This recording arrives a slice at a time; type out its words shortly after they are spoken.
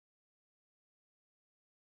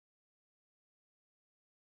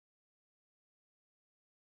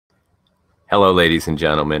Hello, ladies and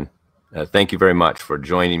gentlemen. Thank you very much for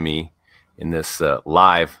joining me in this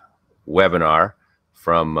live webinar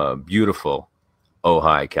from beautiful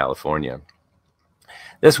Ojai, California.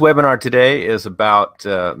 This webinar today is about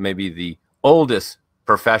maybe the oldest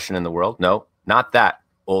profession in the world. No, not that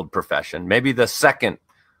old profession. Maybe the second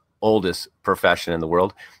oldest profession in the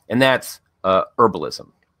world, and that's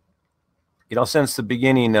herbalism. You know, since the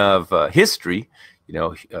beginning of history,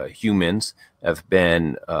 humans have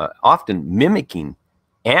been often mimicking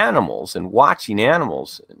animals and watching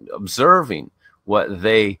animals and observing what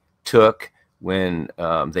they took when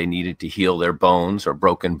they needed to heal their bones or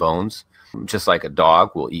broken bones. Just like a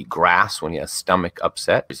dog will eat grass when he has stomach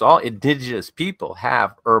upset. It's all indigenous people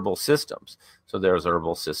have herbal systems. So there's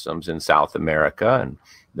herbal systems in South America, and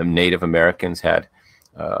the Native Americans had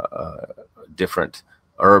different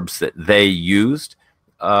herbs that they used.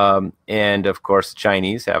 And of course, the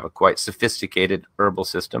Chinese have a quite sophisticated herbal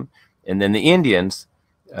system. And then the Indians,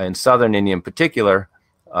 in southern India in particular,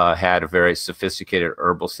 had a very sophisticated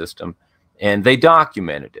herbal system. And they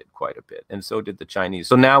documented it quite a bit. And so did the Chinese.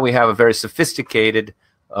 So now we have a very sophisticated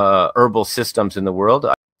herbal systems in the world.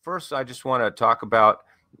 First, I just want to talk about,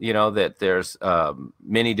 that there's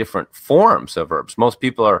many different forms of herbs. Most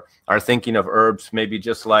people are thinking of herbs maybe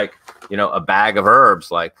just like, a bag of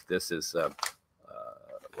herbs, like this is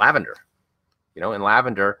lavender. And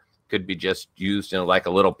lavender could be just used in like a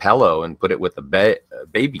little pillow and put it with a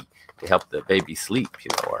baby to help the baby sleep,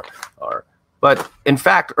 But in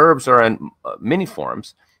fact, herbs are in many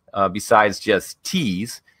forms besides just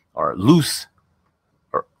teas or loose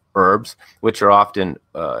herbs, which are often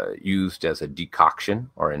used as a decoction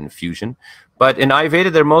or an infusion. But in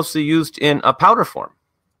Ayurveda, they're mostly used in a powder form.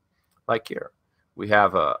 Like here, we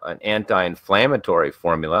have an anti-inflammatory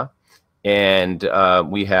formula, and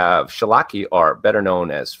we have shalaki, or better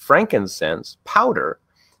known as frankincense powder,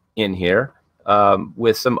 in here.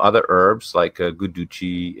 With some other herbs like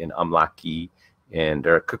guduchi and amlaki and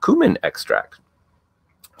curcumin extract.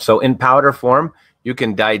 So in powder form, you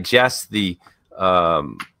can digest the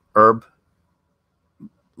herb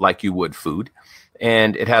like you would food,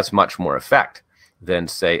 and it has much more effect than,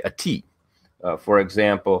 say, a tea. For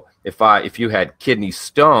example, if you had kidney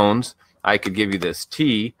stones, I could give you this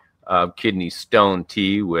tea, kidney stone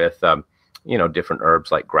tea with different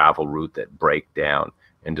herbs like gravel root that break down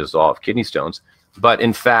and dissolve kidney stones. But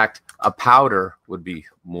in fact, a powder would be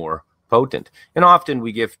more potent. And often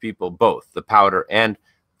we give people both the powder and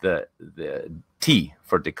the tea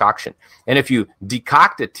for decoction. And if you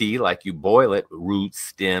decoct a tea, like you boil it, roots,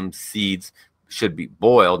 stems, seeds should be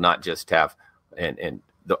boiled, not just have, and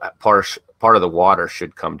the part of the water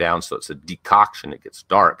should come down. So it's a decoction, it gets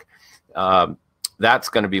dark. That's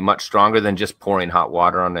going to be much stronger than just pouring hot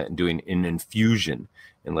water on it and doing an infusion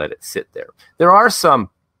and let it sit there. There are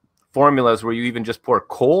some formulas where you even just pour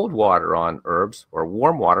cold water on herbs or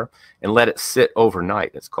warm water and let it sit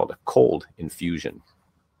overnight. It's called a cold infusion.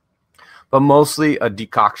 But mostly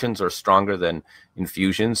decoctions are stronger than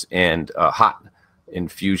infusions, and hot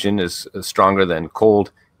infusion is stronger than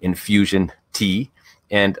cold infusion tea.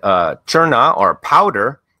 And churna, or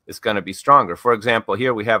powder, is going to be stronger. For example,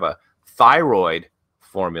 here we have a thyroid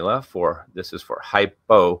formula this is for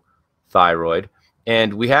hypothyroid.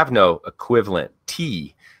 And we have no equivalent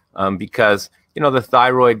tea because, the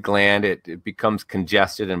thyroid gland, it becomes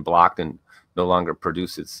congested and blocked and no longer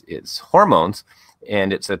produces its hormones.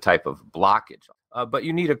 And it's a type of blockage. But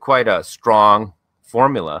you need quite a strong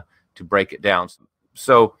formula to break it down.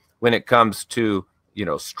 So when it comes to,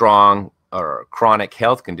 strong or chronic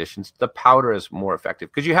health conditions, the powder is more effective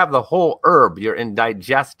because you have the whole herb. You're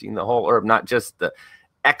digesting the whole herb, not just the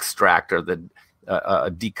extract or the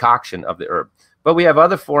decoction of the herb. But we have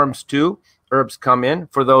other forms too. Herbs come in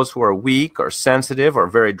for those who are weak or sensitive or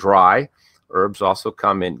very dry. Herbs also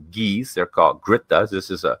come in ghees. They're called grittas.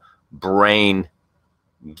 This is a brain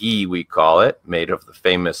ghee, we call it, made of the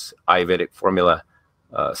famous Ayurvedic formula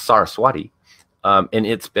Saraswati. And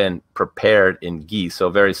it's been prepared in ghee.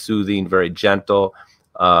 So very soothing, very gentle,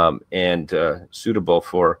 and suitable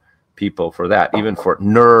for people for that. Even for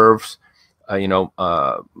nerves,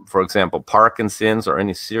 for example, Parkinson's or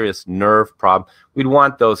any serious nerve problem, we'd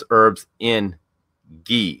want those herbs in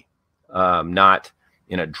ghee, not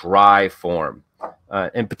in a dry form.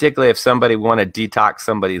 And particularly if somebody want to detox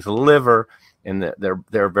somebody's liver and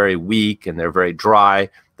they're very weak and they're very dry,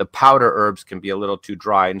 the powder herbs can be a little too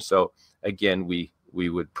dry. And so again, we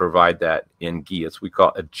would provide that in ghee. It's we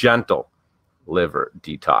call a gentle liver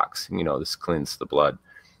detox. This cleans the blood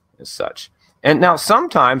as such. And now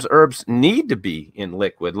sometimes herbs need to be in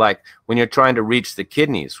liquid, like when you're trying to reach the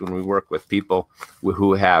kidneys, when we work with people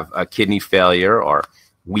who have a kidney failure or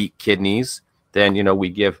weak kidneys, then, you know, we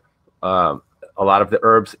give a lot of the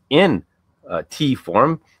herbs in tea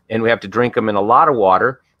form, and we have to drink them in a lot of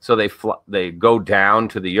water so they go down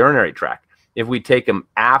to the urinary tract. If we take them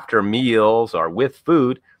after meals or with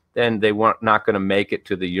food, then they weren't not going to make it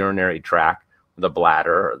to the urinary tract, the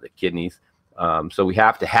bladder or the kidneys. So we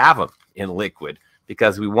have to have them in liquid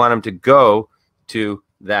because we want them to go to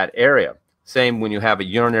that area. Same when you have a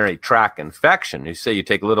urinary tract infection. You say you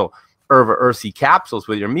take little Erva Ursi capsules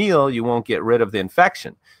with your meal, you won't get rid of the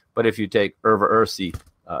infection. But if you take Erva Ursi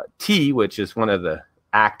tea, which is one of the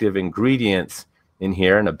active ingredients in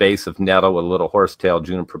here, and a base of nettle with a little horsetail,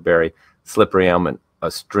 juniper berry, slippery elm, and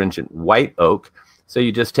astringent white oak. So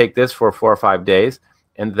you just take this for 4 or 5 days,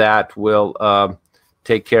 and that will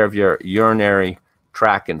take care of your urinary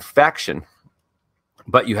tract infection.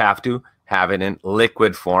 But you have to have it in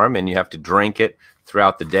liquid form, and you have to drink it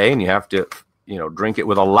throughout the day, and you have to, you know, drink it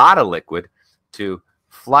with a lot of liquid to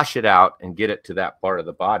flush it out and get it to that part of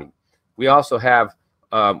the body. We also have,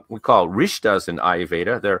 we call rishtas in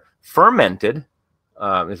Ayurveda. They're fermented,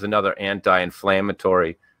 is another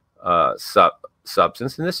anti-inflammatory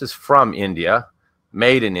substance. And this is from India,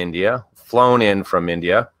 made in India, flown in from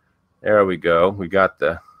India. There we go. We got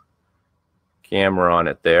the camera on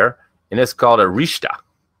it there. And it's called a rishta.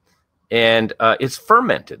 And it's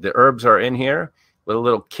fermented. The herbs are in here with a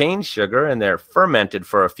little cane sugar, and they're fermented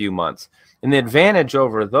for a few months. And the advantage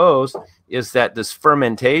over those is that this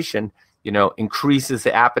fermentation, you know, increases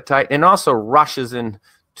the appetite and also rushes into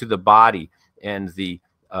the body, and the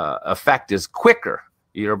effect is quicker.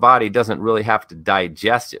 Your body doesn't really have to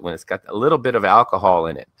digest it when it's got a little bit of alcohol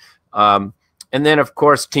in it. And then, of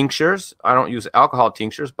course, tinctures. I don't use alcohol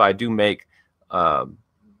tinctures, but I do make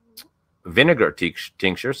vinegar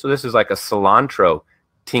tincture. So this is like a cilantro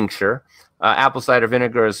tincture. Apple cider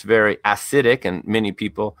vinegar is very acidic, and many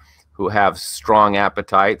people who have strong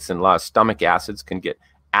appetites and a lot of stomach acids can get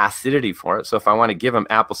acidity for it. So if I want to give them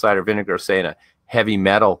apple cider vinegar, say in a heavy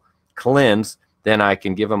metal cleanse, then I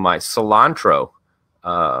can give them my cilantro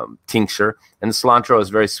tincture. And the cilantro is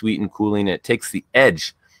very sweet and cooling. And it takes the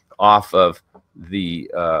edge off of the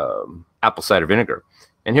apple cider vinegar.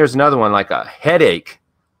 And here's another one, like a headache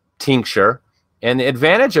tincture. And the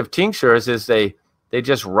advantage of tinctures is they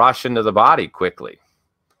just rush into the body quickly.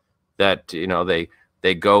 That, you know,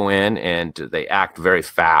 they go in and they act very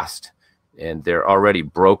fast, and they're already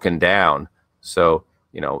broken down. So,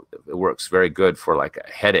 you know, it works very good for like a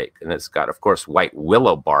headache. And it's got, of course, white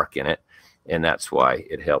willow bark in it, and that's why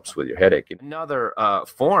it helps with your headache. Another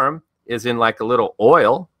form is in like a little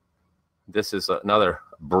oil. This is another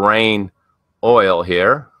brain oil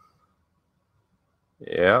here.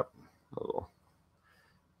 Yep.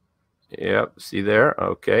 Yep. See there?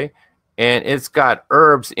 Okay. And it's got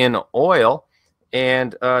herbs in oil,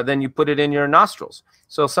 and then you put it in your nostrils.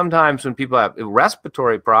 So sometimes when people have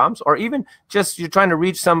respiratory problems, or even just you're trying to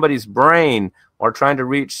reach somebody's brain or trying to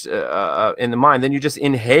reach in the mind, then you just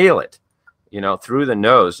inhale it, you know, through the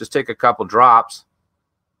nose. Just take a couple drops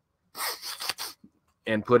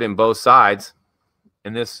and put in both sides,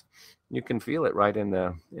 and this, you can feel it right in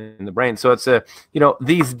the brain. So it's a, you know,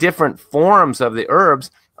 these different forms of the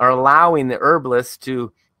herbs are allowing the herbalist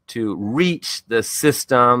to reach the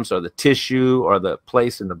systems or the tissue or the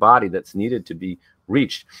place in the body that's needed to be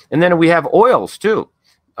reached. And then we have oils too.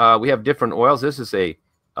 We have different oils. This is a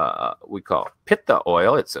we call pitta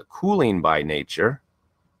oil. It's a cooling by nature.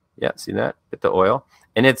 Yeah, see that? Pitta oil.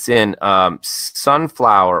 And it's in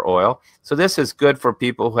sunflower oil. So this is good for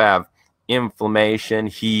people who have inflammation,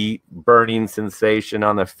 heat, burning sensation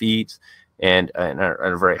on the feet, and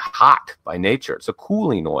are very hot by nature. It's a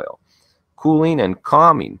cooling oil, cooling and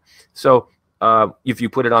calming. So if you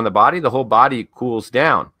put it on the body, the whole body cools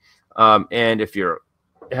down. And if you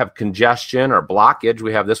have congestion or blockage,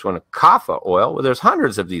 we have this one, kapha oil. Well, there's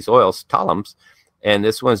hundreds of these oils, talums, and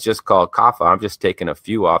this one's just called kapha. I'm just taking a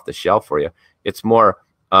few off the shelf for you. It's more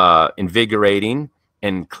invigorating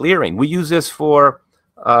and clearing. We use this for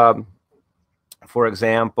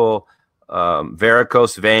example,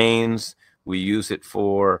 varicose veins. We use it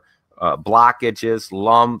for blockages,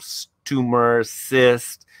 lumps, tumors,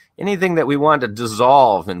 cysts, anything that we want to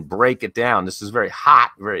dissolve and break it down. This is very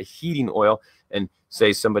hot, very heating oil. And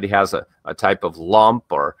say somebody has a type of lump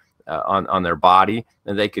or on their body,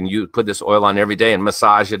 and they can put this oil on every day and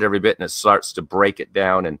massage it every bit, and it starts to break it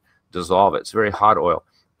down and dissolve it. It's very hot oil.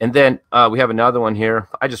 And then we have another one here.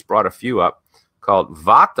 I just brought a few up called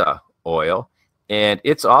Vata oil. And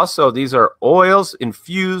it's also, these are oils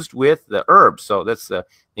infused with the herbs. So that's the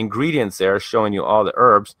ingredients there showing you all the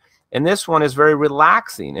herbs. And this one is very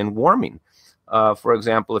relaxing and warming. For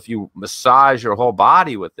example, if you massage your whole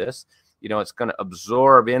body with this, You know, it's going to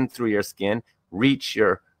absorb in through your skin, reach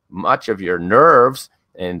much of your nerves,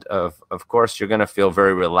 and of course you're going to feel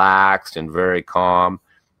very relaxed and very calm.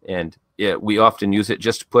 And we often use it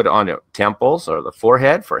just to put on the temples or the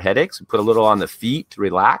forehead for headaches. We put a little on the feet to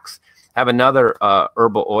relax. Have another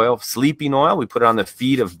herbal oil, sleeping oil. We put it on the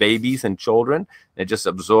feet of babies and children. It just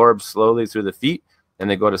absorbs slowly through the feet and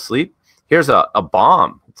they go to sleep. Here's a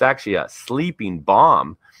balm. It's actually a sleeping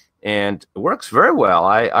balm, and it works very well.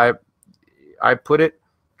 I put it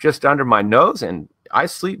just under my nose and I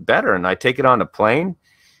sleep better, and I take it on a plane.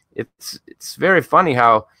 It's very funny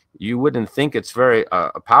how you wouldn't think it's very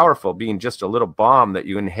powerful, being just a little balm that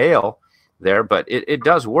you inhale there, but it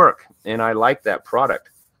does work, and I like that product.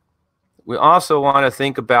 We also want to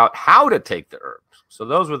think about how to take the herbs. So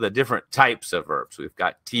those were the different types of herbs. We've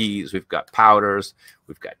got teas, we've got powders,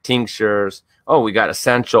 we've got tinctures. Oh, we got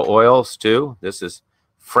essential oils too. This is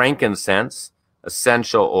frankincense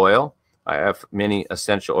essential oil. I have many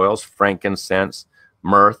essential oils, frankincense,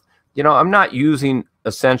 myrrh. You know, I'm not using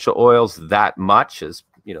essential oils that much, as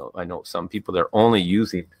you know, I know some people, they're only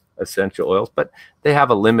using essential oils, but they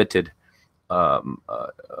have a limited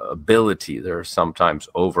ability. They're sometimes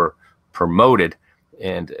over promoted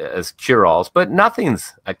and as cure-alls, but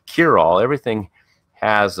nothing's a cure-all. Everything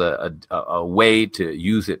has a way to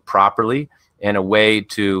use it properly and a way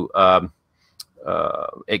to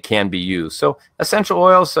it can be used. So essential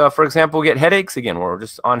oils, for example, we get headaches again. We're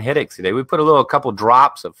just on headaches today. We put a couple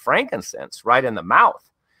drops of frankincense right in the mouth,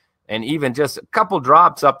 and even just a couple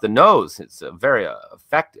drops up the nose. It's very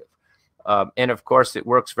effective. And of course, it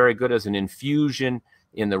works very good as an infusion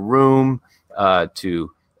in the room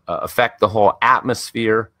to affect the whole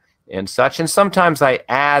atmosphere and such. And sometimes I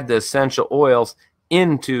add the essential oils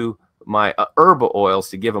into my herbal oils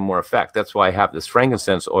to give them more effect. That's why I have this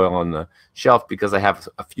frankincense oil on the shelf, because I have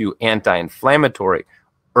a few anti-inflammatory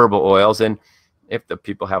herbal oils. And if the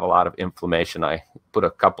people have a lot of inflammation, I put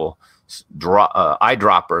a couple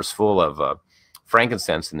eyedroppers full of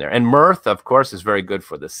frankincense in there. And myrrh, of course, is very good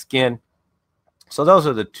for the skin. So those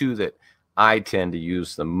are the two that I tend to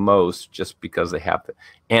use the most, just because they have the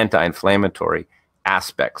anti-inflammatory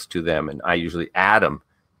aspects to them, and I usually add them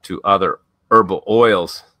to other herbal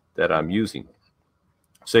oils that I'm using.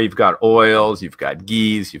 So you've got oils, you've got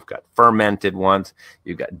ghees, you've got fermented ones,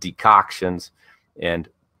 you've got decoctions, and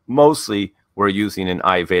mostly we're using in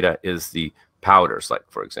Ayurveda is the powders. Like,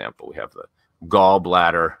 for example, we have the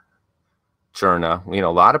gallbladder churna. You know,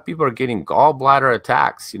 a lot of people are getting gallbladder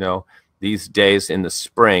attacks, you know, these days in the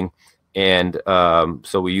spring. And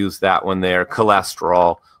so we use that one there.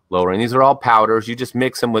 Cholesterol lowering. These are all powders. You just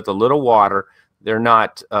mix them with a little water. They're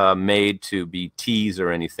not made to be teas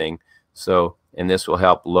or anything. So, and this will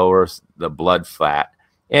help lower the blood fat.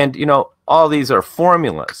 And, you know, all these are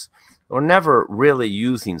formulas. We're never really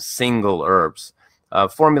using single herbs.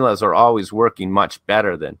 Formulas are always working much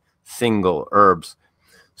better than single herbs.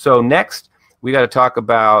 So next, we got to talk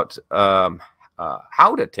about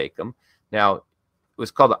how to take them. Now, it was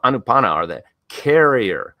called the anupana, or the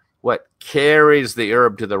carrier. What carries the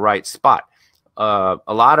herb to the right spot? A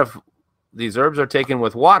lot of these herbs are taken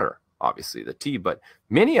with water, obviously the tea, but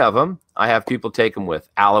many of them, I have people take them with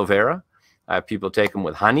aloe vera. I have people take them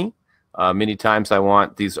with honey. Many times I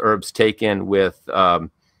want these herbs taken with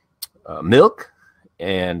milk,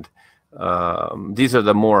 and these are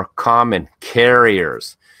the more common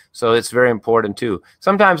carriers. So it's very important too.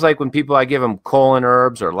 Sometimes, like when people, I give them colon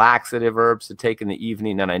herbs or laxative herbs to take in the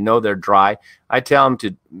evening, and I know they're dry, I tell them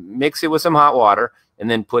to mix it with some hot water and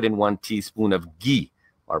then put in 1 teaspoon of ghee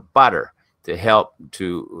or butter to help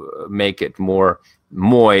to make it more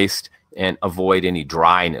moist and avoid any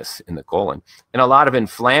dryness in the colon. In a lot of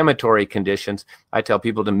inflammatory conditions, I tell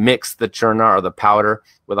people to mix the churna or the powder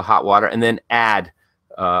with the hot water and then add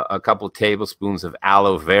a couple tablespoons of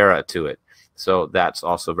aloe vera to it. So that's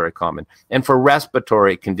also very common. And for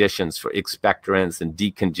respiratory conditions, for expectorants and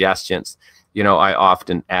decongestants, you know, I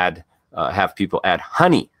often add, have people add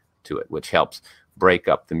honey to it, which helps break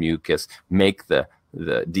up the mucus, make the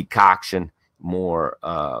decoction more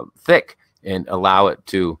thick, and allow it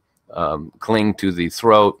to cling to the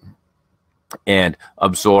throat and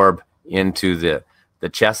absorb into the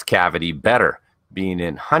chest cavity better, being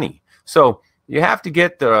in honey. So you have to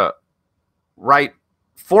get the right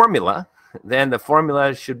formula. Then the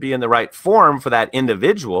formula should be in the right form for that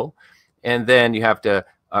individual, and then you have to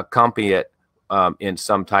accompany it in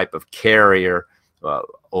some type of carrier,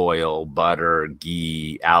 oil, butter,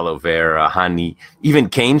 ghee, aloe vera, honey, even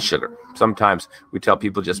cane sugar. Sometimes we tell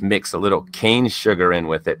people just mix a little cane sugar in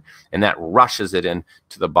with it, and that rushes it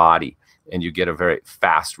into the body, and you get a very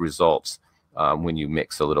fast results when you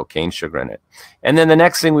mix a little cane sugar in it. And then the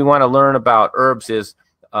next thing we want to learn about herbs is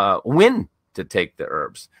when to take the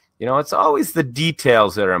herbs. You know, it's always the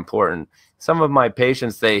details that are important. Some of my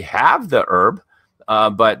patients, they have the herb,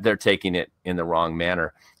 but they're taking it in the wrong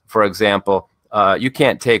manner. For example, you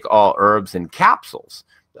can't take all herbs in capsules.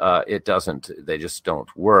 They just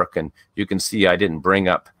don't work. And you can see I didn't bring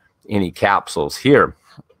up any capsules here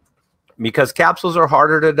because capsules are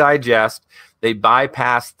harder to digest. They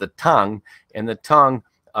bypass the tongue, and the tongue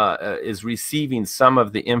is receiving some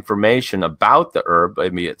of the information about the herb.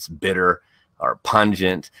 Maybe it's bitter or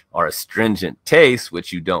pungent or astringent taste,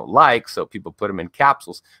 which you don't like, so people put them in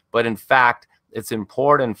capsules. But in fact, it's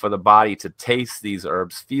important for the body to taste these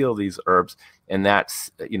herbs, feel these herbs, and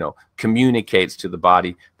that's, you know, communicates to the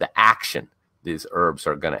body the action these herbs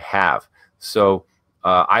are going to have. So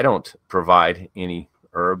I don't provide any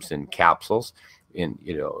herbs in capsules. You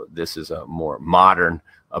know, this is a more modern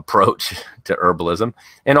approach to herbalism.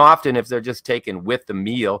 And often, if they're just taken with the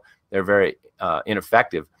meal, they're very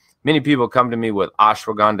ineffective. Many people come to me with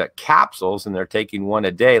ashwagandha capsules, and they're taking one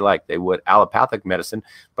a day like they would allopathic medicine.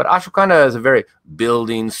 But ashwagandha is a very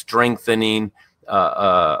building, strengthening,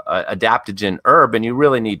 adaptogen herb, and you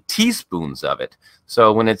really need teaspoons of it.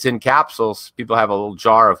 So when it's in capsules, people have a little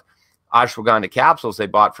jar of ashwagandha capsules they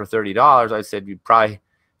bought for $30. I said you'd probably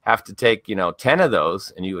have to take, you know, 10 of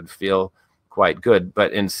those, and you would feel quite good.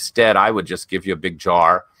 But instead, I would just give you a big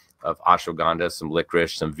jar of ashwagandha, some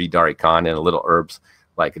licorice, some vidarikand, and little herbs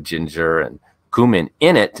like ginger and cumin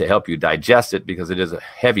in it to help you digest it, because it is a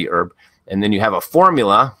heavy herb. And then you have a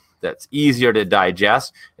formula that's easier to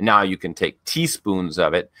digest, and now you can take teaspoons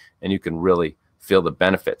of it and you can really feel the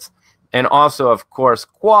benefits. And also, of course,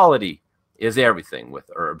 quality is everything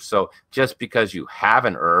with herbs. So just because you have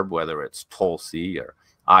an herb, whether it's tulsi or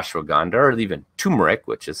ashwagandha or even turmeric,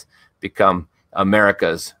 which has become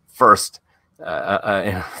America's first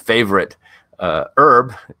favorite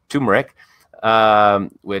herb, turmeric,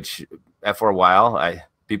 which for a while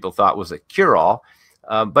people thought was a cure-all,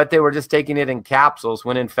 but they were just taking it in capsules,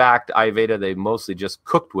 when in fact Ayurveda, they mostly just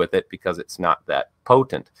cooked with it because it's not that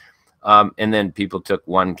potent. And then people took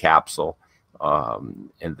one capsule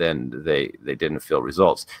and then they didn't feel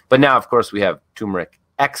results. But now, of course, we have turmeric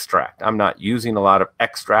extract. I'm not using a lot of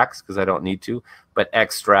extracts because I don't need to, but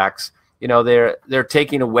extracts, you know, they're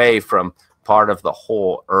taking away from part of the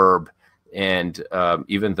whole herb. And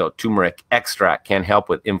even though turmeric extract can help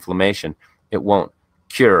with inflammation, it won't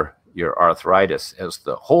cure your arthritis, as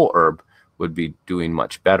the whole herb would be doing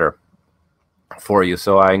much better for you.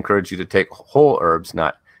 So I encourage you to take whole herbs,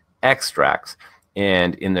 not extracts,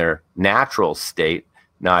 and in their natural state,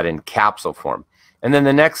 not in capsule form. And then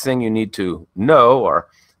the next thing you need to know, or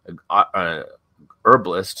an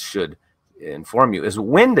herbalist should inform you, is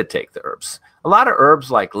when to take the herbs. A lot of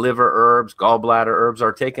herbs like liver herbs, gallbladder herbs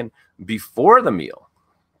are taken before the meal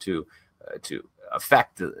to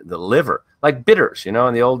affect the liver. Like bitters, you know,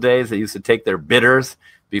 in the old days, they used to take their bitters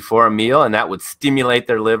before a meal, and that would stimulate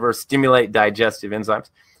their liver, stimulate digestive enzymes.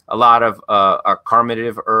 A lot of our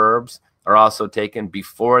carminative herbs are also taken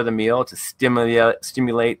before the meal to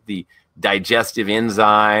stimulate the digestive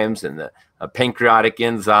enzymes and the pancreatic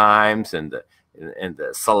enzymes and the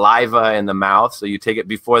saliva in the mouth. So you take it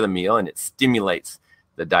before the meal, and it stimulates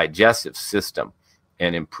the digestive system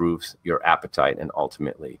and improves your appetite and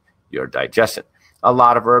ultimately your digestion. A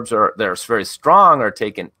lot of herbs that are very strong are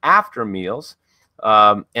taken after meals.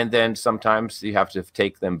 And then sometimes you have to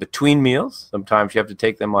take them between meals. Sometimes you have to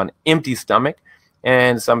take them on empty stomach.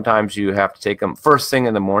 And sometimes you have to take them first thing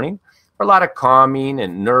in the morning. For a lot of calming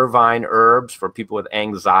and nervine herbs for people with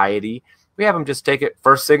anxiety, we have them just take it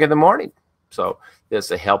first thing in the morning. So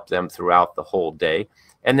this will help them throughout the whole day.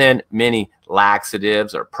 And then many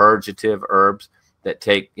laxatives or purgative herbs that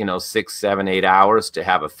take, you know, 6, 7, 8 hours to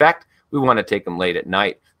have effect. We want to take them late at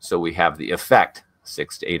night so we have the effect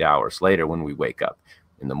 6 to 8 hours later when we wake up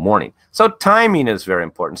in the morning. So timing is very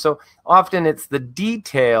important. So often it's the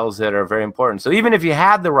details that are very important. So even if you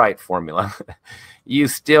had the right formula, you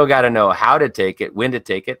still got to know how to take it, when to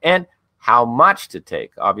take it, and how much to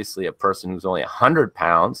take. Obviously, a person who's only 100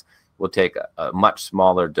 pounds will take a much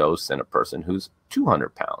smaller dose than a person who's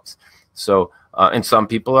 200 pounds. So, and some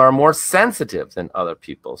people are more sensitive than other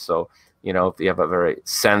people. So, you know, if you have a very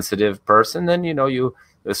sensitive person, then, you know,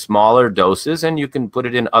 the smaller doses, and you can put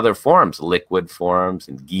it in other forms, liquid forms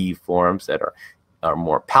and ghee forms that are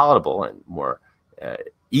more palatable and more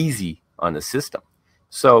easy on the system.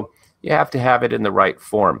 So you have to have it in the right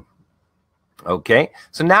form. Okay,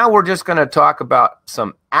 so now we're just going to talk about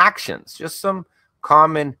some actions, just some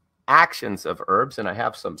common actions of herbs, and I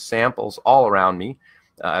have some samples all around me.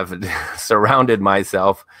 I've surrounded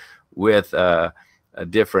myself with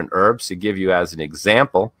different herbs to give you as an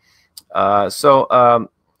example.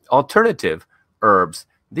 Alternative herbs.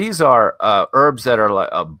 These are herbs that are like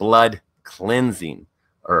blood cleansing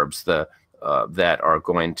herbs that are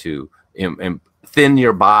going to thin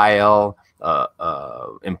your bile,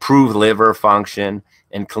 improve liver function,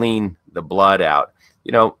 and clean the blood out.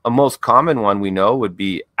 You know, a most common one we know would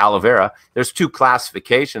be aloe vera. There's two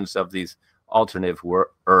classifications of these alternative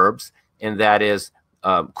herbs, and that is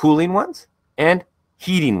cooling ones and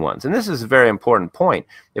heating ones. And this is a very important point.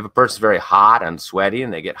 If a person's very hot and sweaty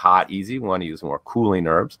and they get hot easy, we want to use more cooling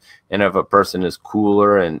herbs. And if a person is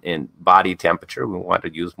cooler in body temperature, we want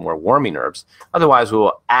to use more warming herbs. Otherwise, we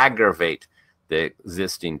will aggravate the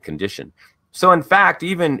existing condition. So in fact,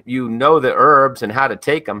 even you know the herbs and how to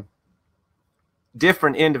take them,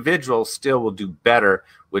 different individuals still will do better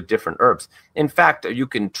with different herbs. In fact, you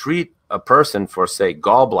can treat a person for, say,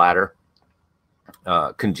 gallbladder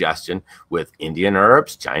congestion with Indian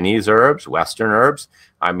herbs, Chinese herbs, Western herbs.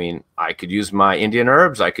 I mean, I could use my Indian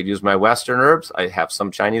herbs, I could use my Western herbs. I have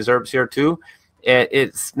some Chinese herbs here too. And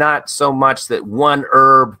it's not so much that one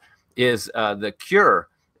herb is the cure.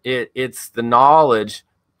 It's the knowledge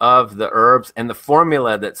of the herbs and the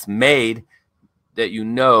formula that's made that you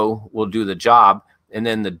know will do the job, and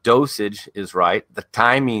then the dosage is right, the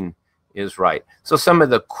timing is right. So some of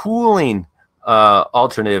the cooling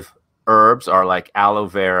alternative herbs are like aloe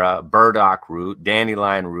vera, burdock root,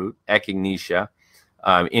 dandelion root, echinacea,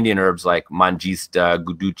 Indian herbs like mangista,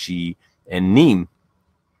 guduchi, and neem,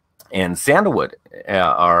 and sandalwood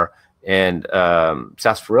and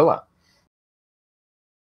sarsaparilla.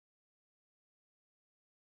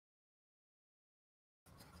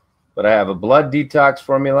 But I have a blood detox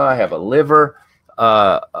formula. I have a liver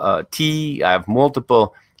tea. I have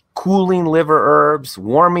multiple cooling liver herbs,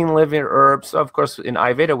 warming liver herbs. So of course, in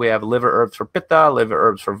Ayurveda, we have liver herbs for Pitta, liver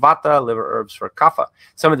herbs for Vata, liver herbs for Kapha.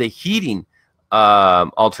 Some of the heating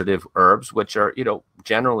alternative herbs, which are, you know,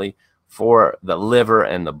 generally for the liver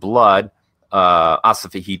and the blood,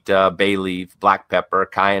 asafoetida, bay leaf, black pepper,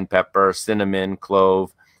 cayenne pepper, cinnamon,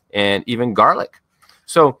 clove, and even garlic.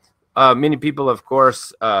 So many people, of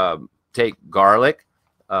course, take garlic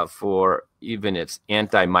for even its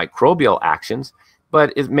antimicrobial actions,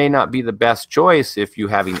 but it may not be the best choice if you're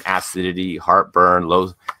having acidity, heartburn,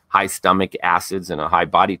 high stomach acids, and a high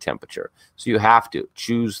body temperature. So you have to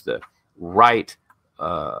choose the right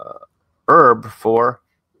herb for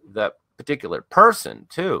the particular person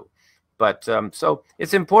too. But so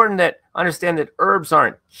it's important that understand that herbs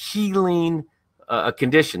aren't healing a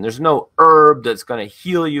condition. There's no herb that's going to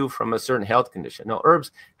heal you from a certain health condition. No,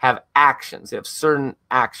 herbs have actions. They have certain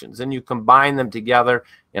actions, and you combine them together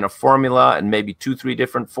in a formula, and maybe 2-3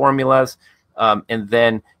 different formulas, and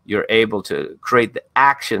then you're able to create the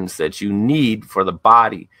actions that you need for the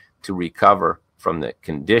body to recover from the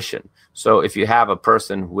condition. So if you have a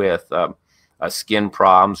person with skin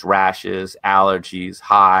problems, rashes, allergies,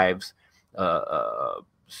 hives,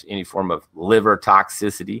 any form of liver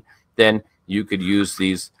toxicity, then you could use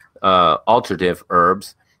these alternative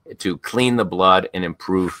herbs to clean the blood and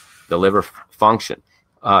improve the liver function.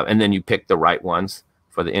 And then you pick the right ones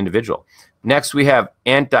for the individual. Next, we have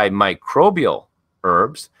antimicrobial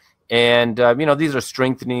herbs. And, you know, these are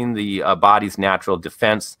strengthening the body's natural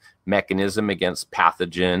defense mechanism against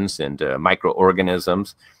pathogens and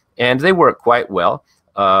microorganisms. And they work quite well.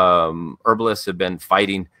 Herbalists have been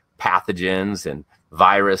fighting pathogens and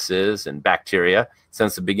viruses and bacteria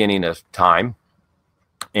since the beginning of time,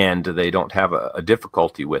 and they don't have a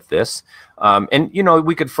difficulty with this. And, you know,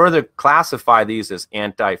 we could further classify these as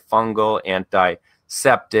antifungal,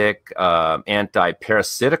 antiseptic,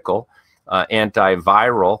 antiparasitical,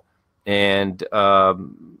 antiviral, and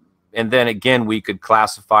then again, we could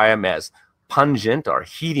classify them as pungent or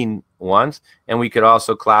heating ones, and we could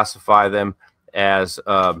also classify them as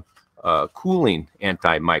cooling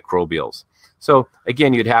antimicrobials. So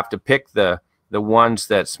again, you'd have to pick the ones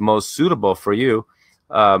that's most suitable for you.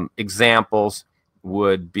 Examples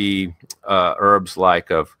would be herbs like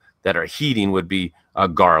that are heating would be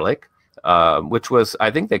garlic, which was, I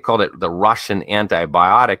think they called it the Russian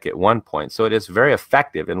antibiotic at one point. So it is very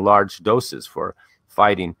effective in large doses for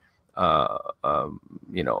fighting,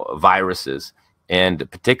 you know, viruses and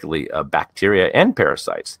particularly bacteria and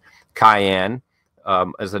parasites. Cayenne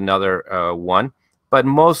is another one. But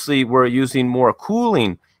mostly we're using more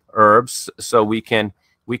cooling herbs, so we can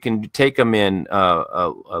take them in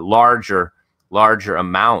larger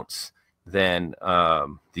amounts than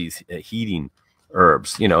these heating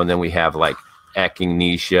herbs. You know, and then we have like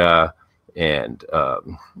echinacea and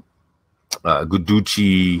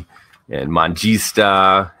guduchi and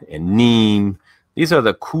mangista and neem, These are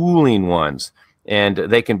the cooling ones, and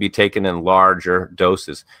they can be taken in larger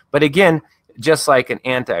doses. But again, just like an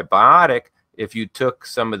antibiotic, if you took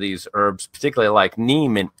some of these herbs, particularly like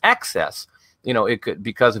neem, in excess, you know, it could,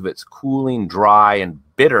 because of its cooling, dry, and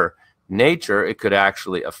bitter nature, it could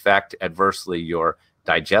actually affect adversely your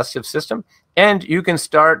digestive system. And you can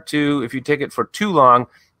start to, if you take it for too long,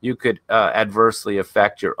 you could adversely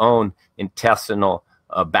affect your own intestinal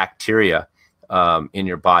bacteria in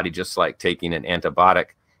your body, just like taking an antibiotic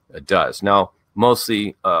does. Now,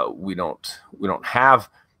 mostly we don't have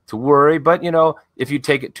to worry, but you know, if you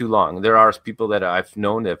take it too long, there are people that I've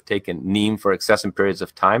known that have taken neem for excessive periods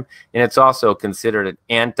of time, and it's also considered an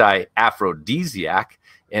anti-aphrodisiac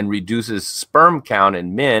and reduces sperm count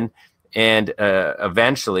in men, and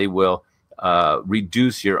eventually will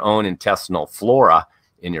reduce your own intestinal flora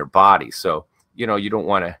in your body. So, you know, you don't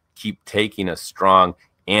want to keep taking a strong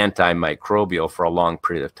antimicrobial for a long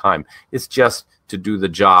period of time. It's just to do the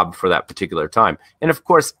job for that particular time. And of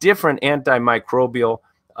course, different antimicrobial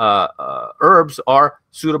herbs are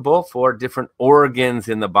suitable for different organs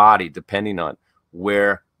in the body, depending on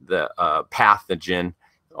where the pathogen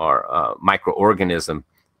or microorganism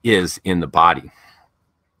is in the body.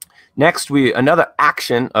 Next, another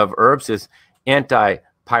action of herbs is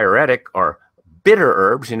antipyretic or bitter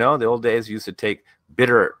herbs. You know, the old days used to take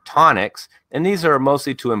bitter tonics, and these are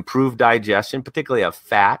mostly to improve digestion, particularly of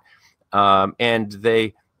fat, and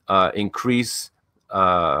they increase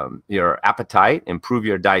your appetite, improve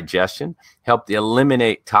your digestion, help to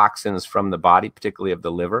eliminate toxins from the body, particularly of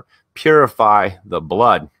the liver, purify the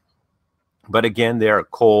blood. But again, they are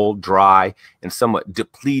cold, dry, and somewhat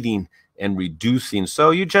depleting and reducing. So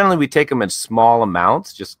we take them in small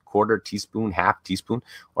amounts, just quarter teaspoon, half teaspoon,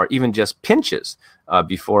 or even just pinches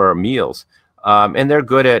before our meals. And they're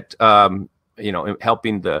good at you know,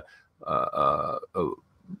 helping the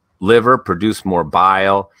liver produce more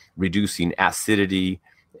bile, reducing acidity,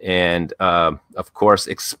 and of course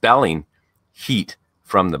expelling heat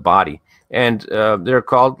from the body. And they're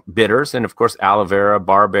called bitters, and of course aloe vera,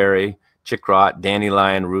 barberry, chicrot,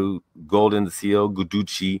 dandelion root, golden seal,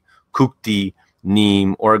 guduchi, kukti,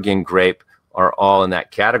 neem, Oregon grape are all in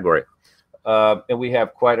that category. And we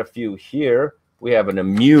have quite a few here. We have an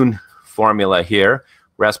immune formula here,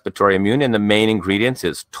 respiratory immune, and the main ingredients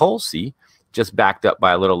is tulsi, just backed up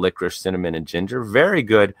by a little licorice, cinnamon, and ginger. Very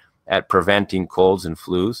good at preventing colds and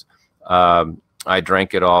flus. I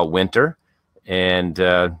drank it all winter and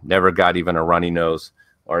never got even a runny nose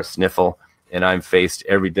or a sniffle. And I'm faced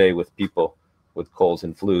every day with people with colds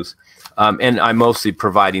and flus. And I'm mostly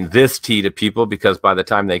providing this tea to people because by the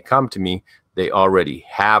time they come to me, they already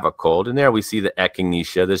have a cold. And there we see the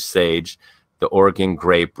echinacea, the sage, the Oregon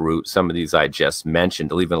grape root, some of these I just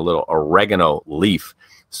mentioned, even a little oregano leaf.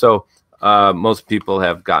 So most people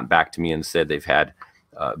have gotten back to me and said they've had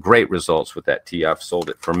great results with that tea. I've sold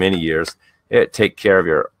it for many years. It takes care of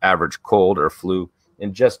your average cold or flu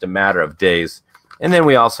in just a matter of days. And then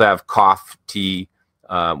we also have cough tea,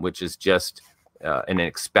 which is just an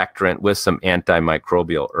expectorant with some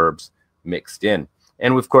antimicrobial herbs mixed in.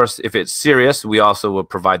 And of course, if it's serious, we also will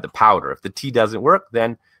provide the powder. If the tea doesn't work,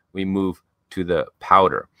 then we move to the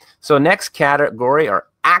powder. So next category are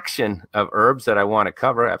action of herbs that I want to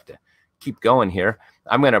cover. I have to keep going here.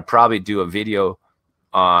 I'm going to probably do a video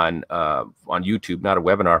on YouTube, not a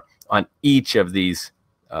webinar, on each of these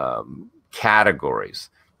categories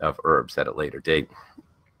of herbs at a later date.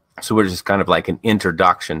 So we're just kind of like an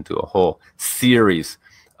introduction to a whole series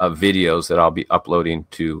of videos that I'll be uploading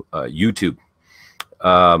to YouTube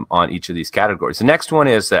on each of these categories. The next one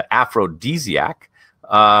is aphrodisiac.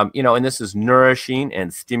 You know, and this is nourishing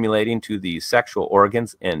and stimulating to the sexual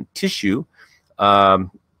organs and tissue. And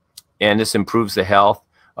this improves the health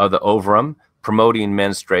of the ovum, promoting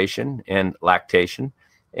menstruation and lactation.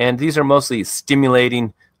 And these are mostly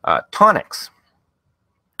stimulating tonics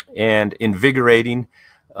and invigorating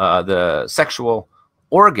the sexual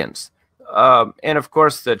organs. And of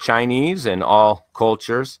course, the Chinese and all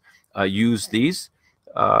cultures use these.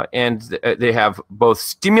 And they have both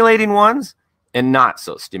stimulating ones and not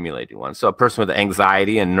so stimulating ones. So a person with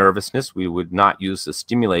anxiety and nervousness, we would not use the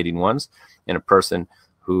stimulating ones. And a person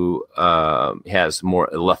who has more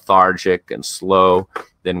lethargic and slow,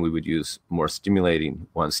 then we would use more stimulating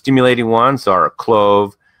ones. Stimulating ones are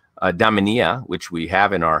clove, daminia, which we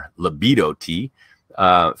have in our libido tea,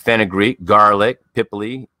 fenugreek, garlic,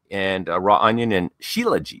 pipali, and raw onion, and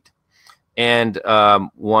shilajit. And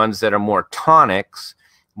ones that are more tonics,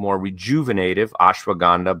 more rejuvenative,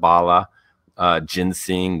 ashwagandha, bala,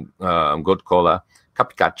 ginseng, gotkola,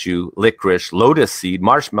 kapikachu, licorice, lotus seed,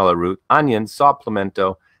 marshmallow root, onion, saw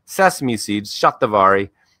pimento, sesame seeds, shatavari,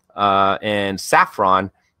 and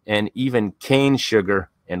saffron, and even cane sugar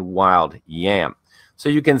and wild yam. So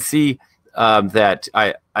you can see that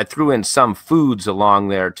I threw in some foods along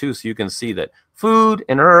there too, so you can see that food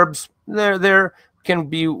and herbs, they're can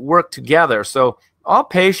be worked together. So all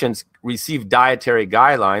patients receive dietary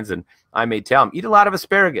guidelines, and I may tell them, eat a lot of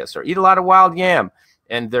asparagus or eat a lot of wild yam.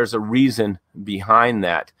 And there's a reason behind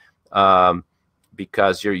that,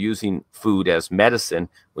 because you're using food as medicine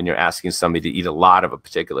when you're asking somebody to eat a lot of a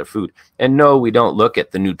particular food. And no, we don't look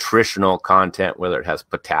at the nutritional content, whether it has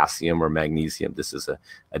potassium or magnesium. This is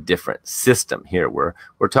a different system here. We're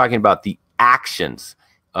talking about the actions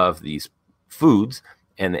of these foods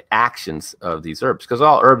and the actions of these herbs, because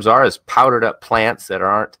all herbs are is powdered up plants that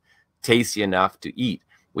aren't tasty enough to eat.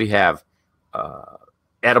 We have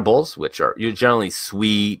edibles, which are generally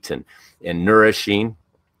sweet and nourishing,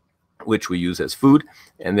 which we use as food.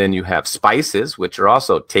 And then you have spices, which are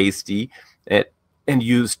also tasty and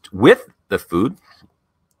used with the food.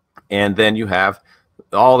 And then you have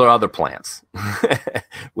all the other plants,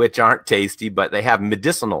 which aren't tasty, but they have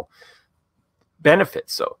medicinal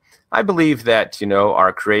benefits. So I believe that, you know,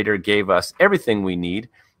 our Creator gave us everything we need,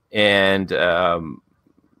 and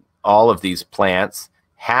all of these plants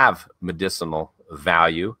have medicinal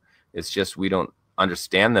value. It's just we don't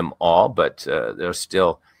understand them all, but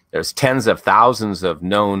there's tens of thousands of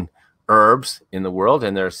known herbs in the world,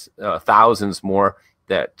 and there's thousands more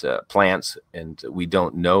that plants, and we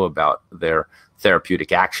don't know about their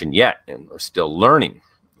therapeutic action yet, and we're still learning.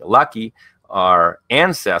 Lucky, our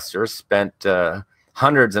ancestors spent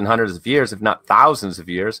hundreds and hundreds of years, if not thousands of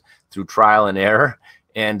years, through trial and error,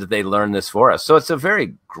 and they learned this for us. So it's a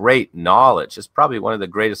very great knowledge. It's probably one of the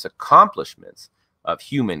greatest accomplishments of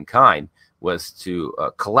humankind, was to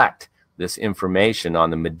collect this information on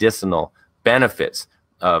the medicinal benefits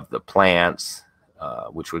of the plants,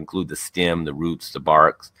 which would include the stem, the roots, the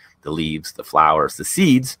barks, the leaves, the flowers, the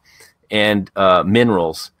seeds, and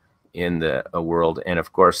minerals in the world. And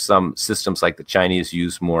of course, some systems like the Chinese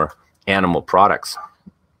use more animal products.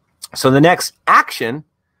 So the next action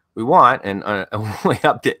we want, and only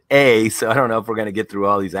up to A, so I don't know if we're going to get through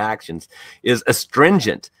all these actions, is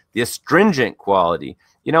astringent, the astringent quality.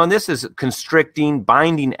 You know, and this is constricting,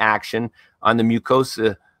 binding action on the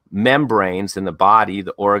mucosa membranes in the body,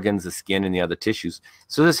 the organs, the skin, and the other tissues.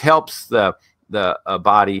 So this helps the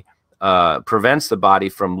body, prevents the body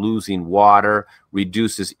from losing water,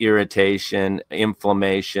 reduces irritation,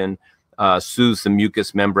 inflammation, soothes the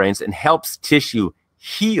mucous membranes, and helps tissue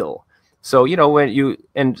heal. So, you know, when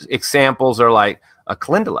and examples are like a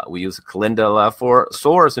calendula. We use a calendula for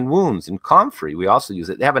sores and wounds, and comfrey, we also use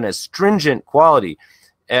it. They have an astringent quality.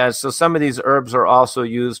 And so some of these herbs are also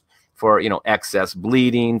used for, you know, excess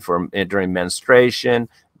bleeding, for during menstruation,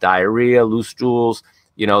 diarrhea, loose stools.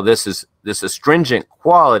 You know, this astringent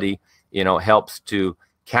quality, you know, helps to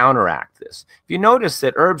counteract this. If you notice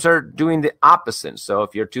that herbs are doing the opposite. So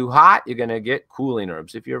if you're too hot, you're going to get cooling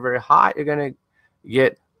herbs. If you're very hot, you're going to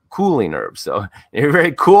get cooling herbs. So if you're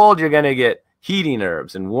very cold, you're going to get heating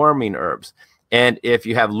herbs and warming herbs. And if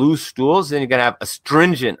you have loose stools, then you're going to have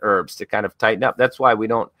astringent herbs to kind of tighten up. That's why we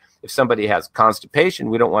don't, if somebody has constipation,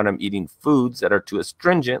 we don't want them eating foods that are too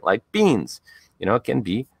astringent, like beans. You know, it can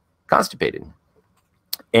be constipated.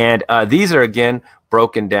 And these are, again,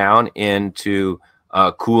 broken down into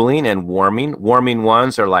cooling and warming. Warming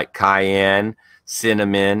ones are like cayenne,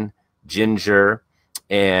 cinnamon, ginger,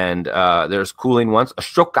 and there's cooling ones,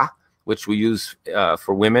 ashoka, which we use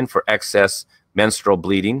for women for excess menstrual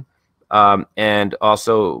bleeding. And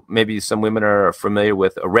also, maybe some women are familiar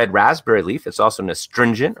with a red raspberry leaf. It's also an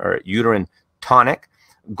astringent or uterine tonic.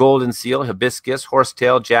 Golden seal, hibiscus,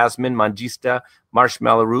 horsetail, jasmine, mangista,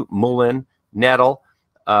 marshmallow root, mullein, nettle,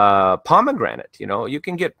 pomegranate. You know, you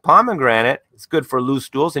can get pomegranate. It's good for loose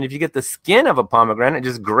stools. And if you get the skin of a pomegranate,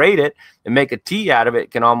 just grate it and make a tea out of it.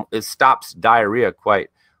 It stops diarrhea quite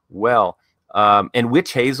well. And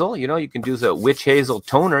witch hazel, you know, you can do the witch hazel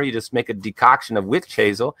toner. You just make a decoction of witch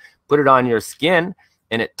hazel, put it on your skin,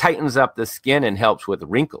 and it tightens up the skin and helps with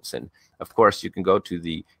wrinkles. And of course, you can go to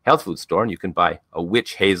the health food store and you can buy a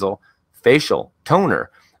witch hazel facial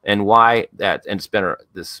toner. And why that? And it's been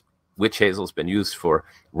this witch hazel has been used for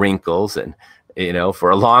wrinkles and, you know, for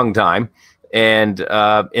a long time. And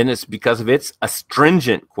it's because of its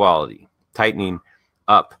astringent quality, tightening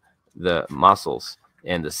up the muscles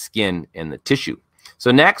and the skin and the tissue.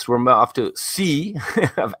 So next, we're off to C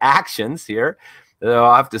of actions here.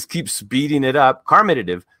 I'll have to keep speeding it up.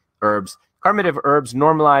 Carminative herbs. Carminative herbs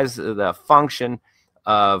normalize the function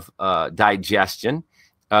of digestion,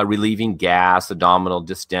 relieving gas, abdominal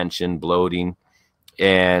distension, bloating,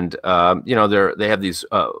 And you know, they have these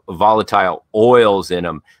volatile oils in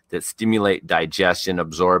them that stimulate digestion,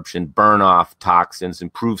 absorption, burn off toxins,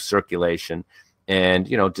 improve circulation, and,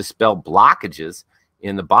 you know, dispel blockages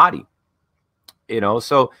in the body. You know,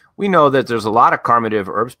 so we know that there's a lot of carminative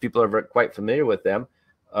herbs. People are quite familiar with them.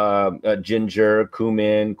 Ginger,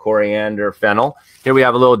 cumin, coriander, fennel. Here we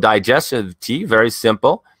have a little digestive tea, very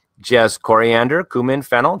simple. Just coriander, cumin,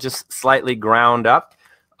 fennel, just slightly ground up.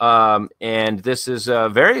 And this is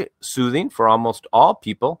very soothing for almost all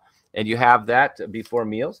people. And you have that before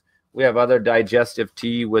meals. We have other digestive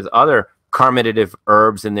tea with other carminative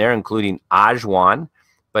herbs in there, including ajwain.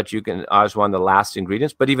 But you can ajwain, the last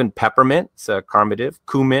ingredients, but even peppermint, it's a carminative,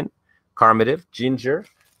 cumin, carminative, ginger.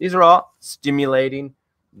 These are all stimulating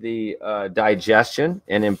the digestion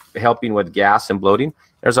and helping with gas and bloating.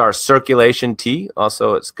 There's our circulation tea.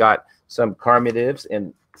 Also, it's got some carminatives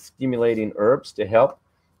and stimulating herbs to help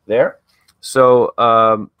there.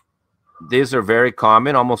 So these are very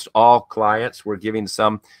common. Almost all clients were giving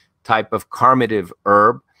some type of carminative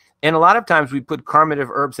herb. And a lot of times we put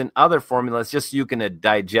carminative herbs in other formulas just so you can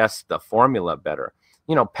digest the formula better.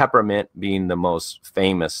 You know, peppermint being the most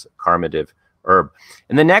famous carminative herb.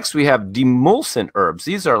 And then next we have demulcent herbs.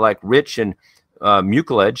 These are like rich in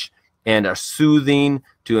mucilage and are soothing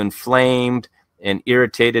to inflamed and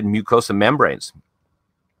irritated mucosa membranes.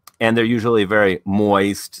 And they're usually very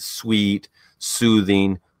moist, sweet,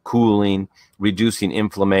 soothing, cooling, reducing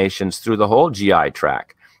inflammations through the whole GI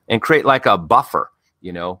tract and create like a buffer,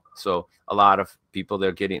 you know. So a lot of people,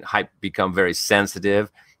 they're getting become very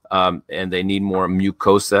sensitive and they need more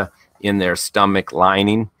mucosa in their stomach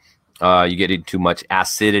lining. You're getting too much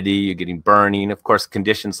acidity, you're getting burning. Of course,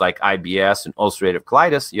 conditions like IBS and ulcerative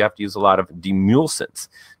colitis, you have to use a lot of demulcents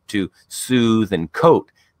to soothe and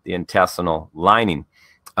coat the intestinal lining.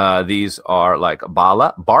 These are like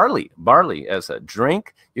barley as a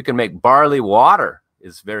drink. You can make barley water,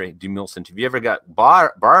 is very demulcent. If you ever got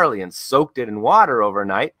barley and soaked it in water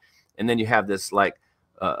overnight, and then you have this like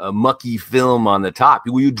a mucky film on the top,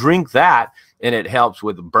 you drink that and it helps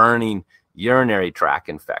with burning urinary tract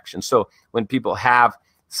infection. So when people have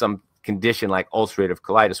some condition like ulcerative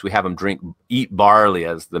colitis, we have them eat barley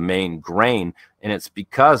as the main grain, and it's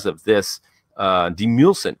because of this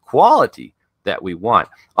demulcent quality that we want.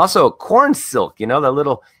 Also, corn silk, you know, the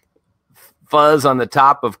little fuzz on the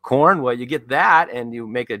top of corn. Well, you get that and you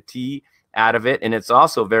make a tea out of it, and it's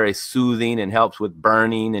also very soothing and helps with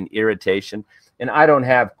burning and irritation. And I don't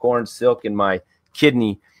have corn silk in my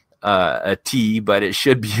kidney tea, but it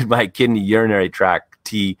should be in my kidney urinary tract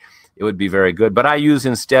tea. It would be very good. But I use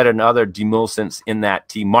instead another demulcents in that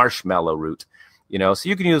tea, marshmallow root. You know, so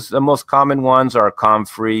you can use the most common ones are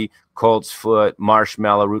comfrey, coltsfoot,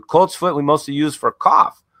 marshmallow root. Coltsfoot we mostly use for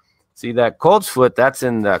cough. See that coltsfoot, that's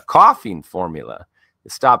in the coughing formula.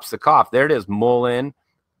 It stops the cough. There it is, mullein,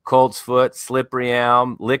 coltsfoot, slippery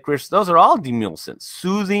elm, licorice. Those are all demulcents,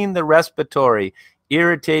 soothing the respiratory,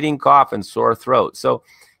 irritating cough and sore throat. So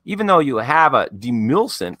even though you have a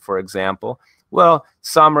demulcent, for example, well,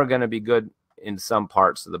 some are going to be good in some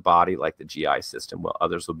parts of the body, like the GI system, while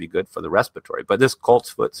others will be good for the respiratory. But this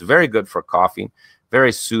coltsfoot is very good for coughing,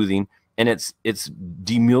 very soothing, and its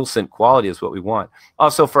demulcent quality is what we want.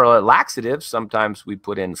 Also for laxatives, sometimes we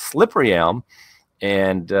put in slippery elm,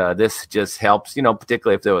 and this just helps, you know,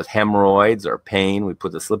 particularly if there was hemorrhoids or pain, we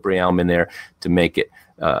put the slippery elm in there to make it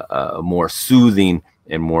more soothing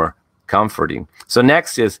and more comforting. So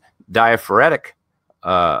next is diaphoretic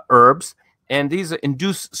herbs, and these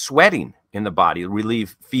induce sweating in the body,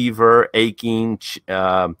 relieve fever, aching,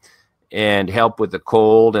 and help with the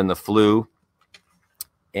cold and the flu.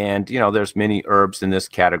 And, you know, there's many herbs in this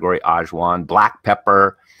category, ajwain, black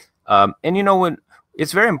pepper. And, you know, when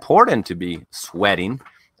it's very important to be sweating.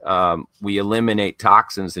 We eliminate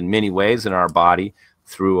toxins in many ways in our body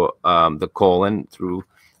through the colon, through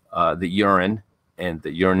the urine and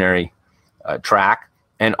the urinary tract,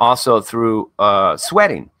 and also through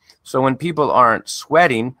sweating. So when people aren't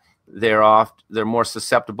sweating, they're more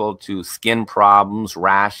susceptible to skin problems,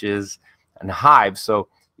 rashes, and hives. So,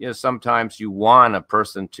 you know, sometimes you want a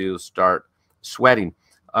person to start sweating.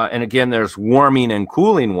 And again, there's warming and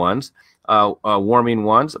cooling ones. Warming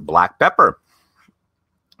ones, black pepper,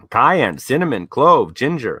 cayenne, cinnamon, clove,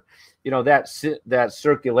 ginger. You know, that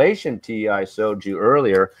circulation tea I showed you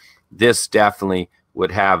earlier, this definitely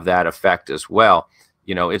would have that effect as well.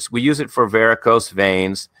 You know, we use it for varicose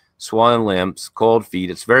veins, swollen limbs, cold feet.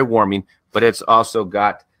 It's very warming, but it's also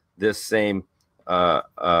got this same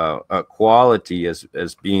quality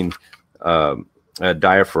as being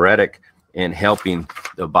diaphoretic and helping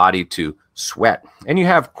the body to sweat. And you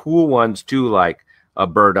have cool ones too, like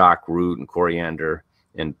burdock root and coriander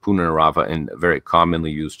and punarava, and very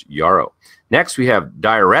commonly used yarrow. Next, we have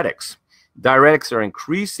diuretics. Diuretics are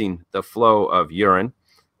increasing the flow of urine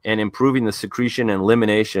and improving the secretion and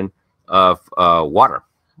elimination of water.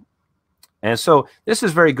 And so this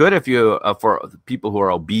is very good if you for people who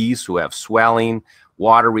are obese, who have swelling,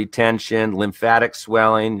 water retention, lymphatic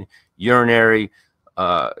swelling, urinary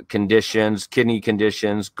conditions, kidney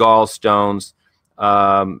conditions, gallstones,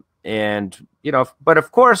 and but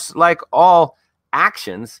of course, like all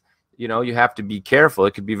actions, you have to be careful.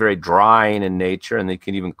 It could be very drying in nature, and they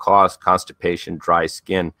can even cause constipation, dry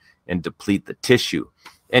skin, and deplete the tissue.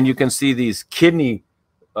 And you can see these kidney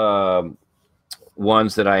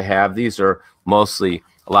ones that I have. These are mostly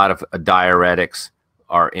a lot of diuretics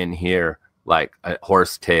are in here, like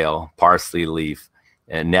horsetail, parsley leaf,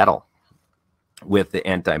 and nettle, with the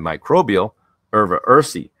antimicrobial Erva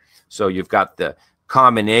ursi. So you've got the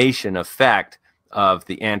combination effect of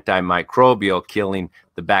the antimicrobial killing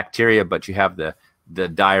the bacteria, but you have the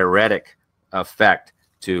diuretic effect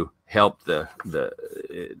to help the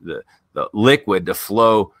liquid to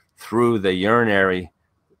flow through the urinary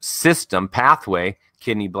system pathway,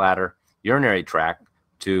 kidney, bladder, urinary tract,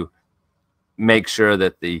 to make sure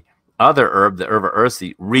that the other herb, the Erva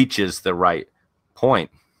ursi, reaches the right point.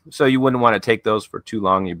 So you wouldn't want to take those for too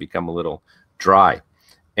long. You become a little dry.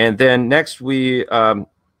 And then next we have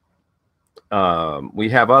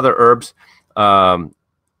other herbs,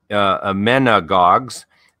 amenagogues,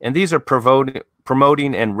 and these are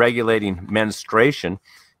promoting and regulating menstruation.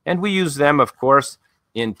 And we use them, of course,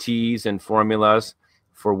 in teas and formulas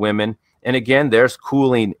for women. And again, there's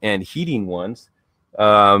cooling and heating ones.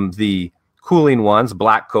 The cooling ones,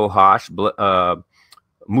 black cohosh,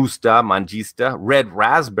 musta, mangista, red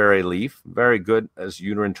raspberry leaf, very good as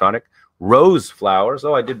uterine tonic, rose flowers.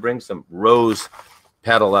 Oh, I did bring some rose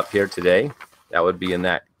petal up here today. That would be in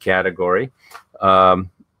that category. And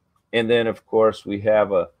then, of course, we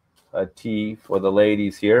have a tea for the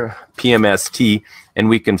ladies here, PMS tea, and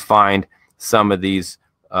we can find some of these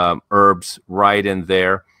herbs right in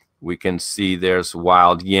there. We can see there's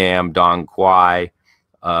wild yam, dong quai.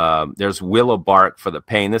 There's willow bark for the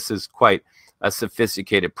pain. This is quite a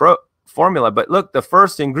sophisticated formula. But look, the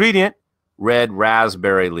first ingredient, red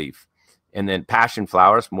raspberry leaf. And then passion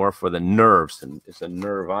flowers, more for the nerves, and it's a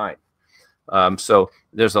nervine. So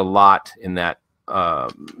there's a lot in that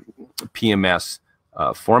PMS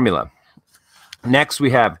formula. Next,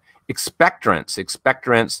 we have expectorants.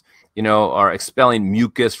 Expectorants, are expelling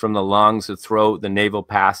mucus from the lungs, the throat, the naval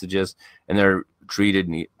passages, and they're treated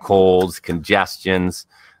in colds, congestions.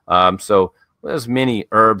 So there's many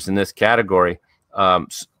herbs in this category.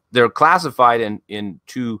 They're classified in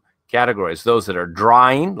two categories: those that are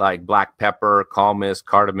drying, like black pepper, calmist,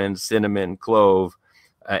 cardamom, cinnamon, clove,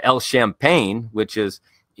 L. champagne, which is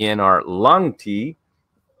in our lung tea.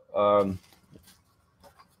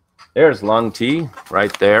 There's lung tea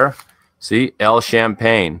right there. See, L.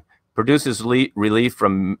 champagne produces relief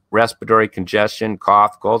from respiratory congestion,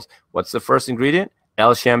 cough, colds. What's the first ingredient?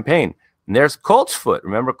 L. champagne. And there's coltsfoot.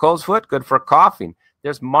 Remember coltsfoot? Good for coughing.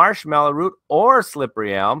 There's marshmallow root or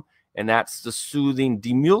slippery elm, and that's the soothing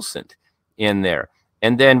demulcent in there.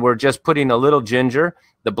 And then we're just putting a little ginger.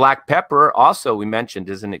 The black pepper also, we mentioned,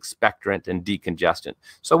 is an expectorant and decongestant.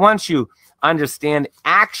 So once you understand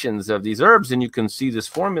actions of these herbs, and you can see this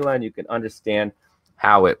formula and you can understand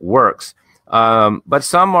how it works. But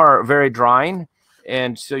some are very drying,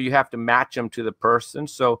 and so you have to match them to the person.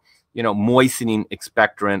 So, moistening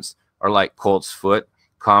expectorants are like coltsfoot,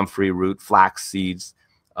 comfrey root, flax seeds,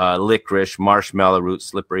 licorice, marshmallow root,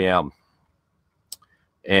 slippery elm.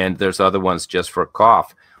 And there's other ones just for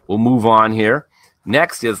cough. We'll move on here.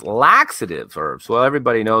 Next is laxative herbs. Well,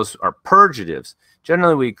 everybody knows are purgatives.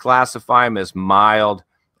 Generally, we classify them as mild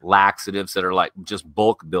laxatives that are like just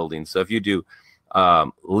bulk building. So if you do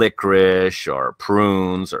licorice or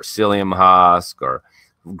prunes or psyllium husk or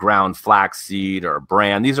ground flaxseed or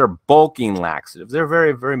bran, these are bulking laxatives. They're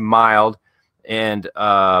very, very mild, and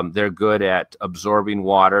they're good at absorbing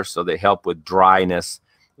water, so they help with dryness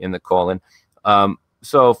in the colon.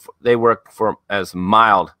 So they work as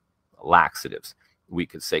mild laxatives, we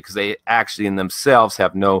could say, because they actually in themselves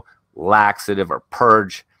have no laxative or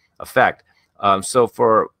purge effect.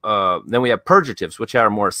 So then we have purgatives, which are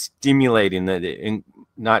more stimulating. They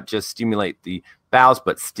not just stimulate the bowels,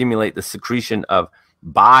 but stimulate the secretion of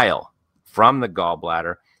bile from the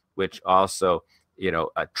gallbladder, which also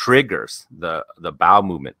triggers the bowel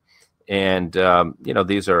movement. And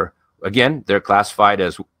these are, again, they're classified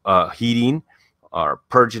as heating or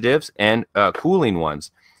purgatives and cooling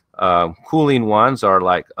ones. Cooling ones are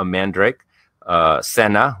like mandrake,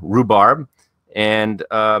 senna, rhubarb, And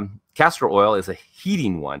castor oil is a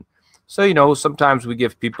heating one. So, you know, sometimes we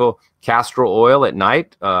give people castor oil at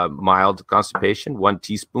night, mild constipation, 1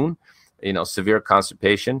 teaspoon, you know, severe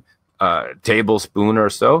constipation, tablespoon or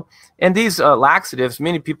so. And these laxatives,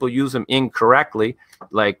 many people use them incorrectly.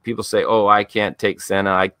 Like people say, oh, I can't take senna,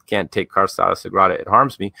 I can't take carsata sagrada, it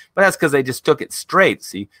harms me. But that's because they just took it straight.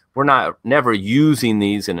 See, we're never using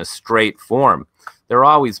these in a straight form. They're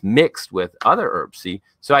always mixed with other herbs. See,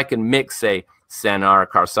 so I can mix, say, senna or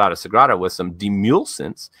carsata sagrada with some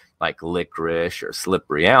demulcents like licorice or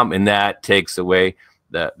slippery elm, and that takes away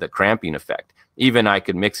the cramping effect. Even I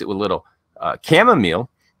could mix it with a little chamomile,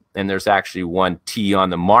 and there's actually one tea on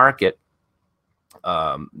the market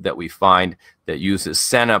that we find that uses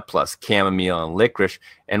senna plus chamomile and licorice.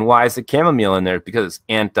 And why is the chamomile in there? Because it's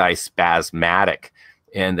anti-spasmodic,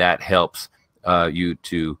 and that helps you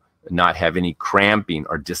to not have any cramping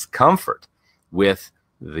or discomfort with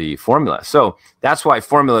the formula. So that's why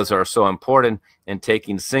formulas are so important, and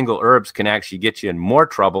taking single herbs can actually get you in more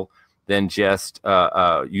trouble than just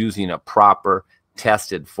using a proper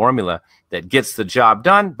tested formula that gets the job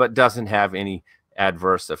done but doesn't have any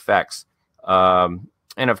adverse effects. And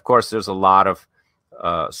of course, there's a lot of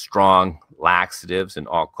strong laxatives in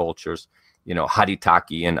all cultures. You know,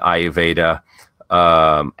 haritaki and Ayurveda,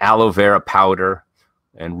 aloe vera powder,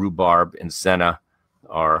 and rhubarb and senna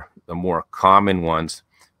are the more common ones.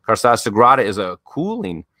 Carsata sagrada is a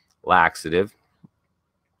cooling laxative,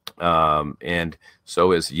 and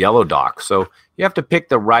so is yellow dock. So you have to pick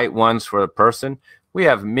the right ones for a person. We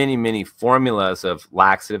have many, many formulas of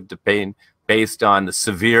laxative based on the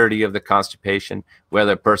severity of the constipation,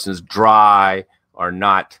 whether a person's dry or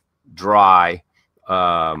not dry,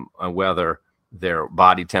 and whether their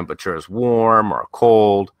body temperature is warm or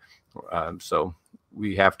cold. So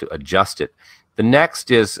we have to adjust it. The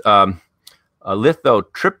next is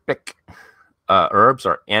lithotropic herbs,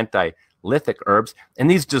 or anti-lithic herbs, and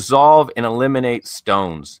these dissolve and eliminate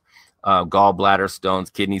stones, gallbladder stones,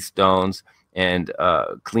 kidney stones, and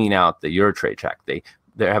clean out the urinary tract. They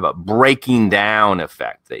have a breaking down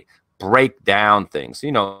effect. They break down things.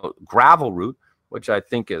 You know, gravel root, which I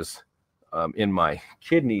think is in my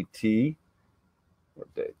kidney tea,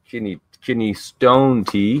 the kidney stone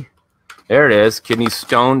tea. There it is, kidney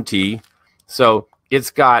stone tea. So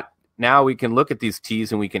it's got, now we can look at these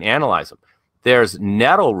teas and we can analyze them. There's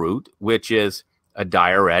nettle root, which is a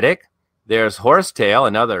diuretic. There's horsetail,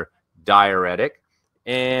 another diuretic.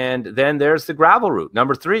 And then there's the gravel root,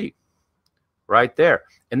 number 3, right there.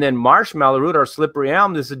 And then marshmallow root, or slippery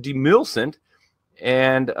elm, is a demulcent,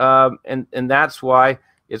 and that's why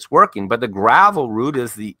it's working. But the gravel root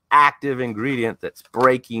is the active ingredient that's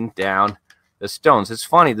breaking down the stones. It's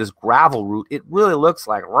funny, this gravel root, it really looks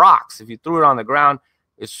like rocks. If you threw it on the ground,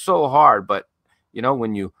 it's so hard. But, you know,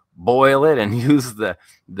 when you boil it and use the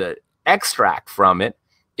extract from it,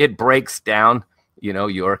 it breaks down, you know,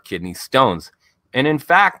 your kidney stones. And in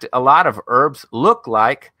fact, a lot of herbs look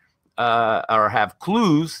like or have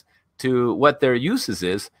clues to what their uses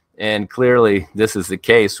is. And clearly this is the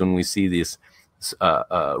case when we see this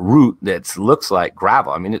root that looks like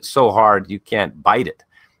gravel. I mean, it's so hard you can't bite it.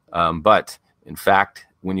 But in fact,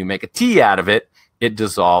 when you make a tea out of it, it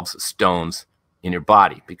dissolves stones in your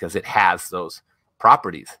body because it has those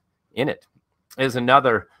properties in it. There's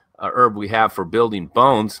another herb we have for building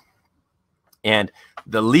bones, and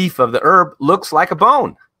the leaf of the herb looks like a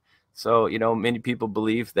bone. So, you know, many people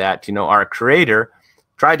believe that, you know, our Creator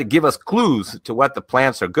tried to give us clues to what the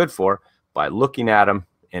plants are good for by looking at them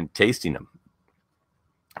and tasting them.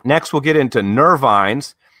 Next, we'll get into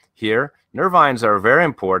nervines here. Nervines are very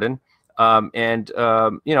important,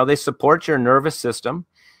 you know, they support your nervous system,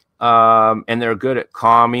 and they're good at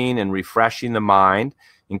calming and refreshing the mind,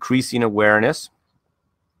 increasing awareness,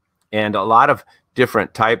 and a lot of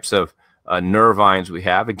different types of nervines we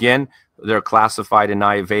have. Again, they're classified in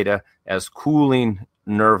Ayurveda as cooling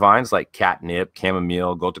nervines like catnip,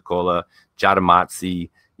 chamomile, gotukola, jatamatsi,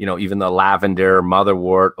 you know, even the lavender,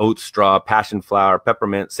 motherwort, oat straw, passion flower,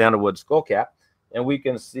 peppermint, sandalwood, skullcap. And we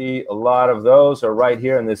can see a lot of those are right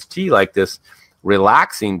here in this tea, like this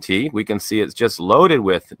relaxing tea. We can see it's just loaded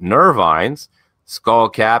with nervines,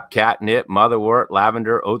 skullcap, catnip, motherwort,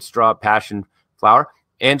 lavender, oat straw, passion flower.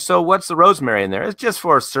 And so what's the rosemary in there? It's just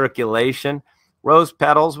for circulation. Rose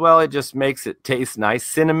petals, well, it just makes it taste nice.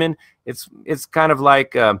 Cinnamon, it's kind of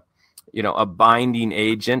like, you know, a binding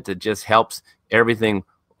agent that just helps everything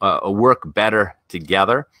work better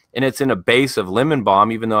together. And it's in a base of lemon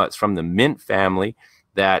balm, even though it's from the mint family,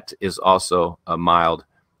 that is also a mild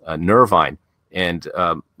nervine. And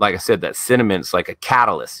like I said, that cinnamon is like a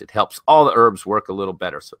catalyst. It helps all the herbs work a little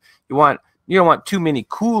better. So you you don't want too many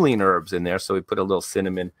cooling herbs in there, so we put a little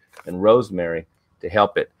cinnamon and rosemary to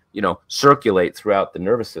help it, you know, circulate throughout the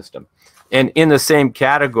nervous system. And in the same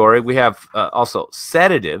category, we have also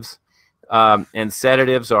sedatives, and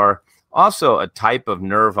sedatives are also a type of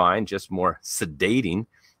nervine, just more sedating,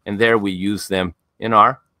 and there we use them in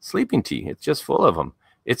our sleeping tea. It's just full of them.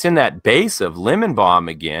 It's in that base of lemon balm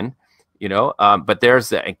again, you know, but there's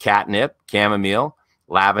the catnip, chamomile,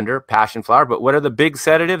 lavender, passion flower. But what are the big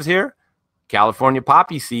sedatives here? California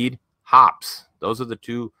poppy seed, hops. Those are the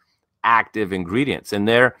two active ingredients. And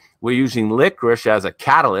there we're using licorice as a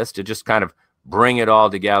catalyst to just kind of bring it all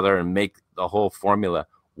together and make the whole formula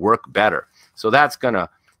work better. So that's going to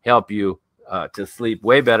help you to sleep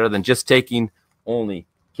way better than just taking only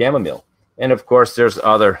chamomile. And of course, there's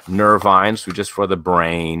other nervines just for the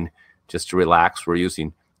brain, just to relax. We're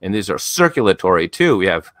using, and these are circulatory too. We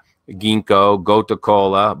have ginkgo, gotu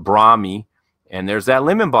kola, brahmi, and there's that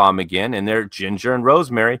lemon balm again, and there's ginger and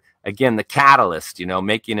rosemary. Again, the catalyst, you know,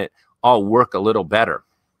 making it all work a little better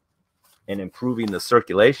and improving the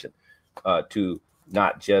circulation to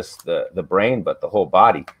not just the brain, but the whole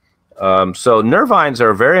body. So nervines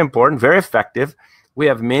are very important, very effective. We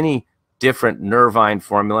have many different nervine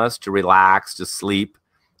formulas to relax, to sleep.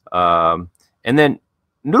 And then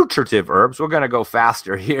nutritive herbs, we're going to go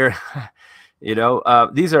faster here. You know,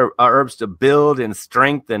 these are herbs to build and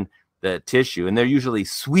strengthen the tissue, and they're usually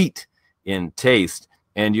sweet in taste,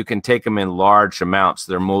 and you can take them in large amounts.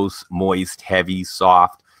 They're most moist, heavy,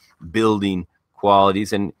 soft, building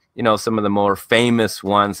qualities. And, you know, some of the more famous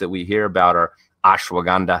ones that we hear about are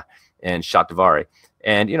ashwagandha and shatavari.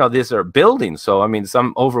 And, you know, these are building. So, I mean,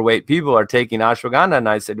 some overweight people are taking ashwagandha, and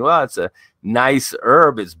I said, well, it's a nice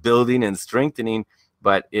herb. It's building and strengthening,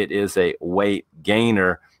 but it is a weight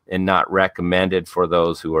gainer and not recommended for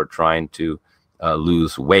those who are trying to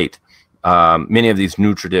lose weight. Many of these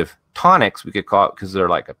nutritive tonics, we could call it, because they're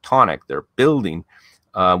like a tonic, they're building,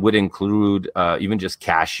 would include even just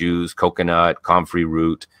cashews, coconut, comfrey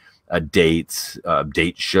root, dates,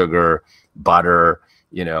 date sugar, butter,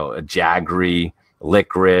 you know, jaggery,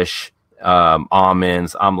 licorice,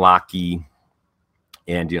 almonds, amlaki,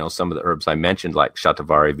 and, you know, some of the herbs I mentioned like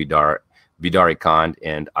shatavari, vidarikand,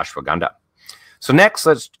 and ashwagandha. So next,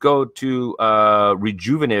 let's go to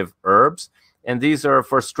rejuvenative herbs. And these are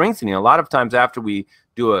for strengthening. A lot of times after we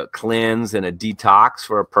do a cleanse and a detox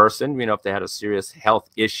for a person, you know, if they had a serious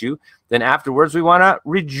health issue, then afterwards we want to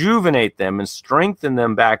rejuvenate them and strengthen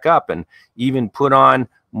them back up and even put on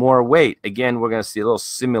more weight. Again, we're going to see a little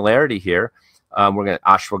similarity here. We're going to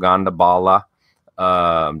ashwagandha, bala,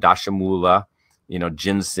 dashamula, you know,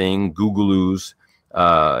 ginseng, gugulus,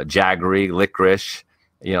 jaggery, licorice,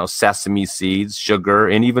 you know, sesame seeds, sugar,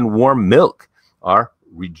 and even warm milk are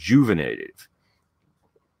rejuvenative.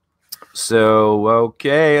 So,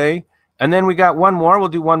 okay. And then we got one more. We'll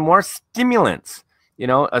do one more. Stimulants. You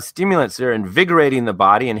know, stimulants, they're invigorating the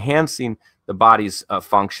body, enhancing the body's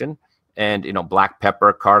function. And, you know, black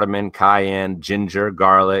pepper, cardamom, cayenne, ginger,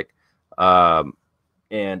 garlic,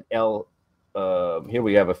 and here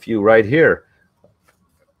we have a few right here.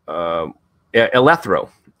 Elethro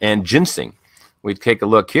and ginseng. We take a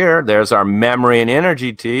look here. There's our memory and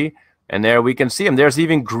energy tea. And there we can see them. There's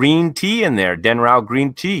even green tea in there, Denrao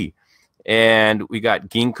green tea. And we got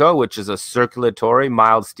ginkgo, which is a circulatory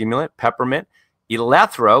mild stimulant, peppermint,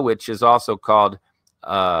 elethro, which is also called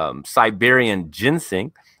Siberian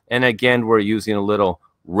ginseng. And again, we're using a little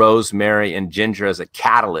rosemary and ginger as a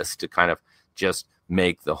catalyst to kind of just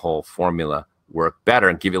make the whole formula work better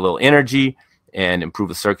and give you a little energy and improve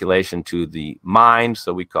the circulation to the mind.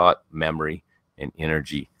 So we call it memory and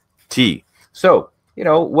energy tea. So, you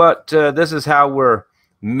know what, this is how we're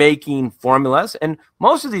making formulas, and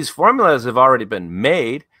most of these formulas have already been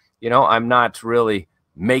made. You know, I'm not really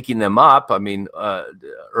making them up. I mean,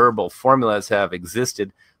 herbal formulas have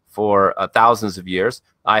existed for thousands of years.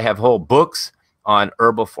 I have whole books on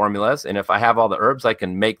herbal formulas, and if I have all the herbs, I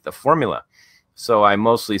can make the formula. So I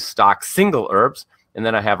mostly stock single herbs, and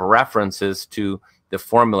then I have references to the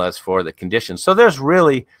formulas for the conditions. So there's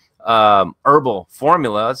really herbal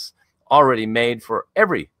formulas already made for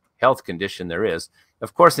every health condition there is.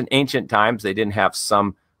 Of course, in ancient times, they didn't have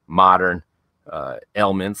some modern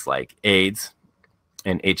ailments like AIDS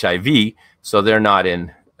and HIV, so they're not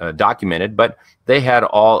in documented, but they had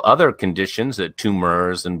all other conditions,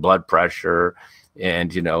 tumors and blood pressure,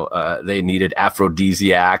 and, you know, they needed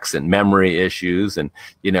aphrodisiacs and memory issues, and,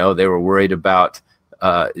 you know, they were worried about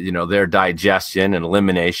you know, their digestion and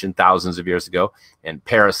elimination thousands of years ago, and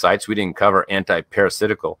parasites. We didn't cover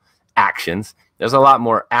anti-parasitical actions. There's a lot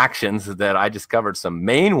more actions that I just covered some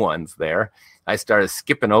main ones there. I started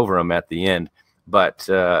skipping over them at the end. But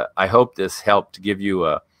I hope this helped to give you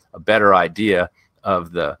a better idea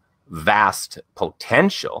of the vast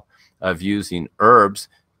potential of using herbs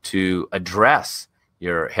to address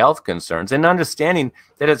your health concerns, and understanding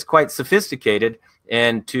that it's quite sophisticated,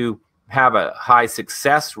 and to have a high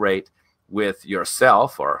success rate with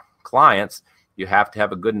yourself or clients, you have to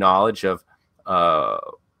have a good knowledge of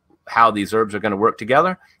how these herbs are going to work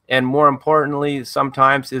together. And more importantly,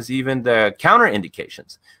 sometimes is even the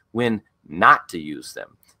counterindications when not to use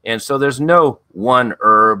them. And so there's no one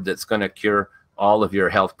herb that's going to cure all of your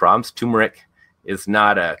health problems. Turmeric is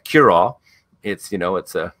not a cure-all. It's,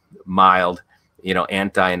 it's a mild,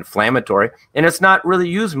 anti-inflammatory. And it's not really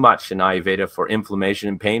used much in Ayurveda for inflammation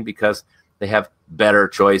and pain, because they have better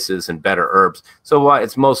choices and better herbs. So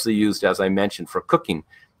it's mostly used, as I mentioned, for cooking,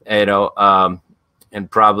 and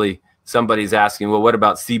probably somebody's asking, well, what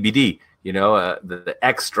about CBD? The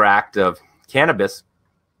extract of cannabis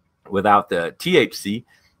without the THC.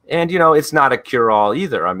 And, it's not a cure-all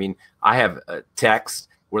either. I mean, I have a text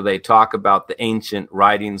where they talk about the ancient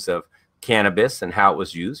writings of cannabis and how it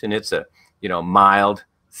was used. And it's a, mild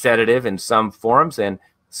sedative in some forms, and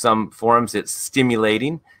some forms it's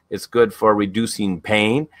stimulating. It's good for reducing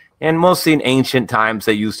pain. And mostly in ancient times,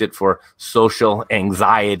 they used it for social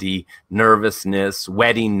anxiety, nervousness,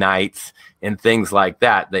 wedding nights, and things like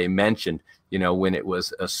that. They mentioned, when it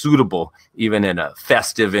was suitable, even in a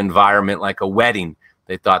festive environment like a wedding,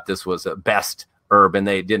 they thought this was a best herb, and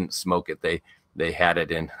they didn't smoke it. They had it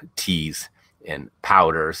in teas and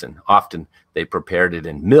powders, and often they prepared it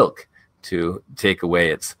in milk to take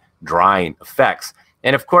away its drying effects.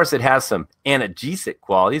 And of course, it has some analgesic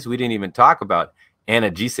qualities. We didn't even talk about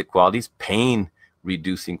analgesic qualities, pain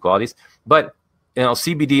reducing qualities. But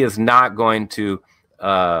CBD is not going to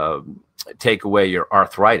take away your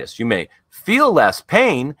arthritis. You may feel less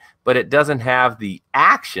pain, but it doesn't have the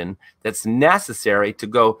action that's necessary to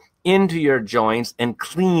go into your joints and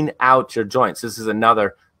clean out your joints. This is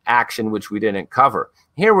another action which we didn't cover.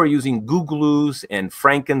 Here we're using gugulus and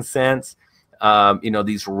frankincense,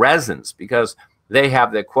 these resins, because they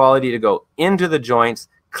have the quality to go into the joints,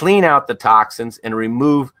 clean out the toxins, and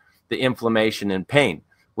remove the inflammation and pain.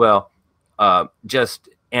 Well, just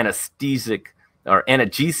anesthetic or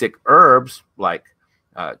analgesic herbs like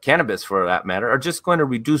cannabis, for that matter, are just going to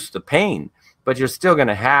reduce the pain, but you're still going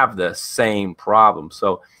to have the same problem.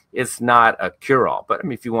 So it's not a cure-all. But I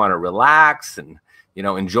mean, if you want to relax and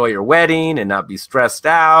enjoy your wedding and not be stressed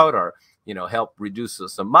out, or help reduce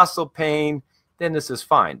some muscle pain, then this is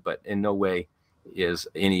fine. But in no way is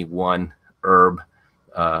any one herb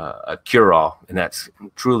a cure-all, and that's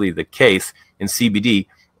truly the case in CBD.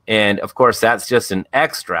 And of course, that's just an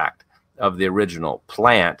extract of the original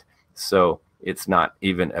plant, so it's not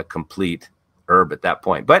even a complete herb at that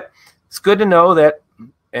point. But it's good to know that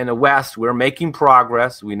in the West, we're making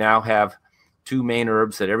progress. We now have two main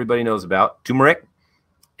herbs that everybody knows about: turmeric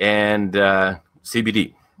and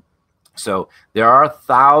CBD. So there are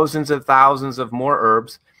thousands and thousands of more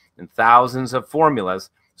herbs and thousands of formulas.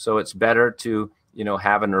 So it's better to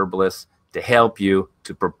have an herbalist to help you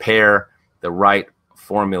to prepare the right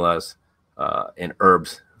formulas and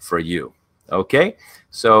herbs for you. Okay,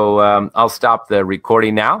 so I'll stop the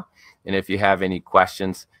recording now, and if you have any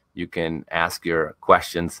questions, you can ask your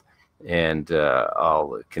questions, and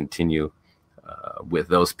I'll continue with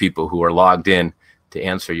those people who are logged in to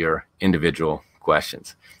answer your individual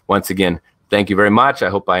questions. Once again, thank you very much. I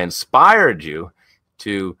hope I inspired you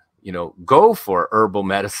to go for herbal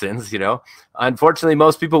medicines. Unfortunately,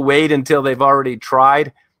 most people wait until they've already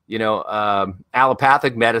tried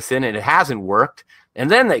allopathic medicine and it hasn't worked, and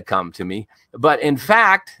then they come to me. But in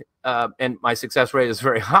fact, and my success rate is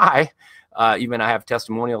very high. Even I have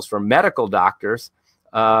testimonials from medical doctors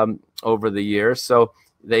over the years. So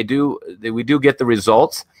we do get the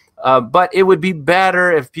results. But it would be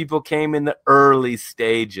better if people came in the early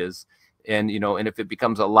stages, and and if it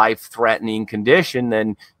becomes a life-threatening condition,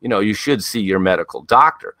 then you should see your medical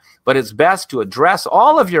doctor. But it's best to address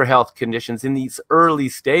all of your health conditions in these early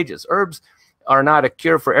stages. Herbs are not a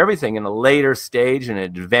cure for everything. In a later stage, an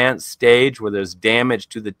advanced stage where there's damage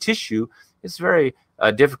to the tissue, it's very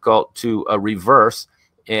difficult to reverse.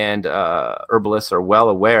 And herbalists are well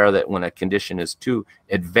aware that when a condition is too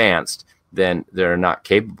advanced, then they're not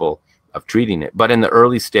capable of treating it. But in the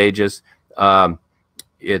early stages,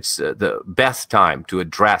 it's the best time to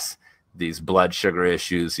address these blood sugar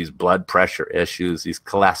issues, these blood pressure issues, these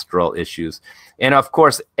cholesterol issues. And of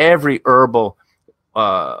course, every herbal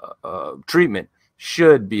treatment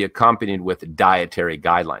should be accompanied with dietary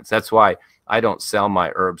guidelines. That's why I don't sell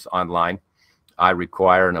my herbs online. I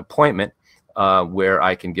require an appointment where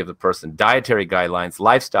I can give the person dietary guidelines,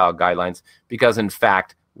 lifestyle guidelines, because in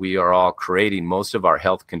fact, we are all creating most of our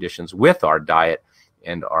health conditions with our diet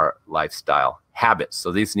and our lifestyle habits.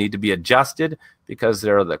 So these need to be adjusted because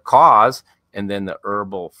they're the cause, and then the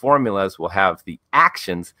herbal formulas will have the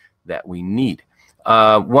actions that we need.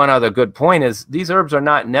 One other good point is these herbs are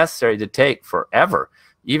not necessary to take forever.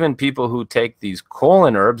 Even people who take these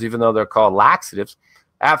colon herbs, even though they're called laxatives,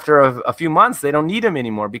 after a few months, they don't need them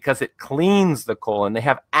anymore because it cleans the colon. They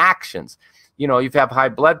have actions. You know, if you have high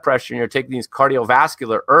blood pressure and you're taking these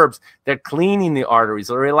cardiovascular herbs, they're cleaning the arteries,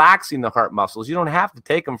 they're relaxing the heart muscles. You don't have to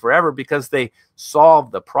take them forever because they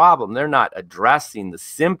solve the problem. They're not addressing the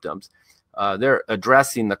symptoms. They're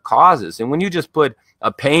addressing the causes. And when you just put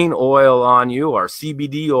a pain oil on you or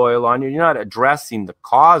CBD oil on you, you're not addressing the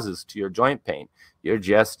causes to your joint pain. You're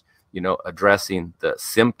just, you know, addressing the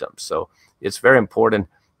symptoms. So it's very important.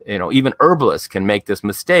 You know, even herbalists can make this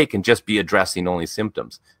mistake and just be addressing only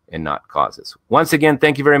symptoms and not causes. Once again,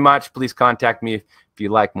 thank you very much. Please contact me if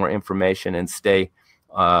you'd like more information, and stay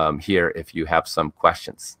here if you have some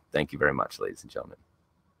questions. Thank you very much, ladies and gentlemen.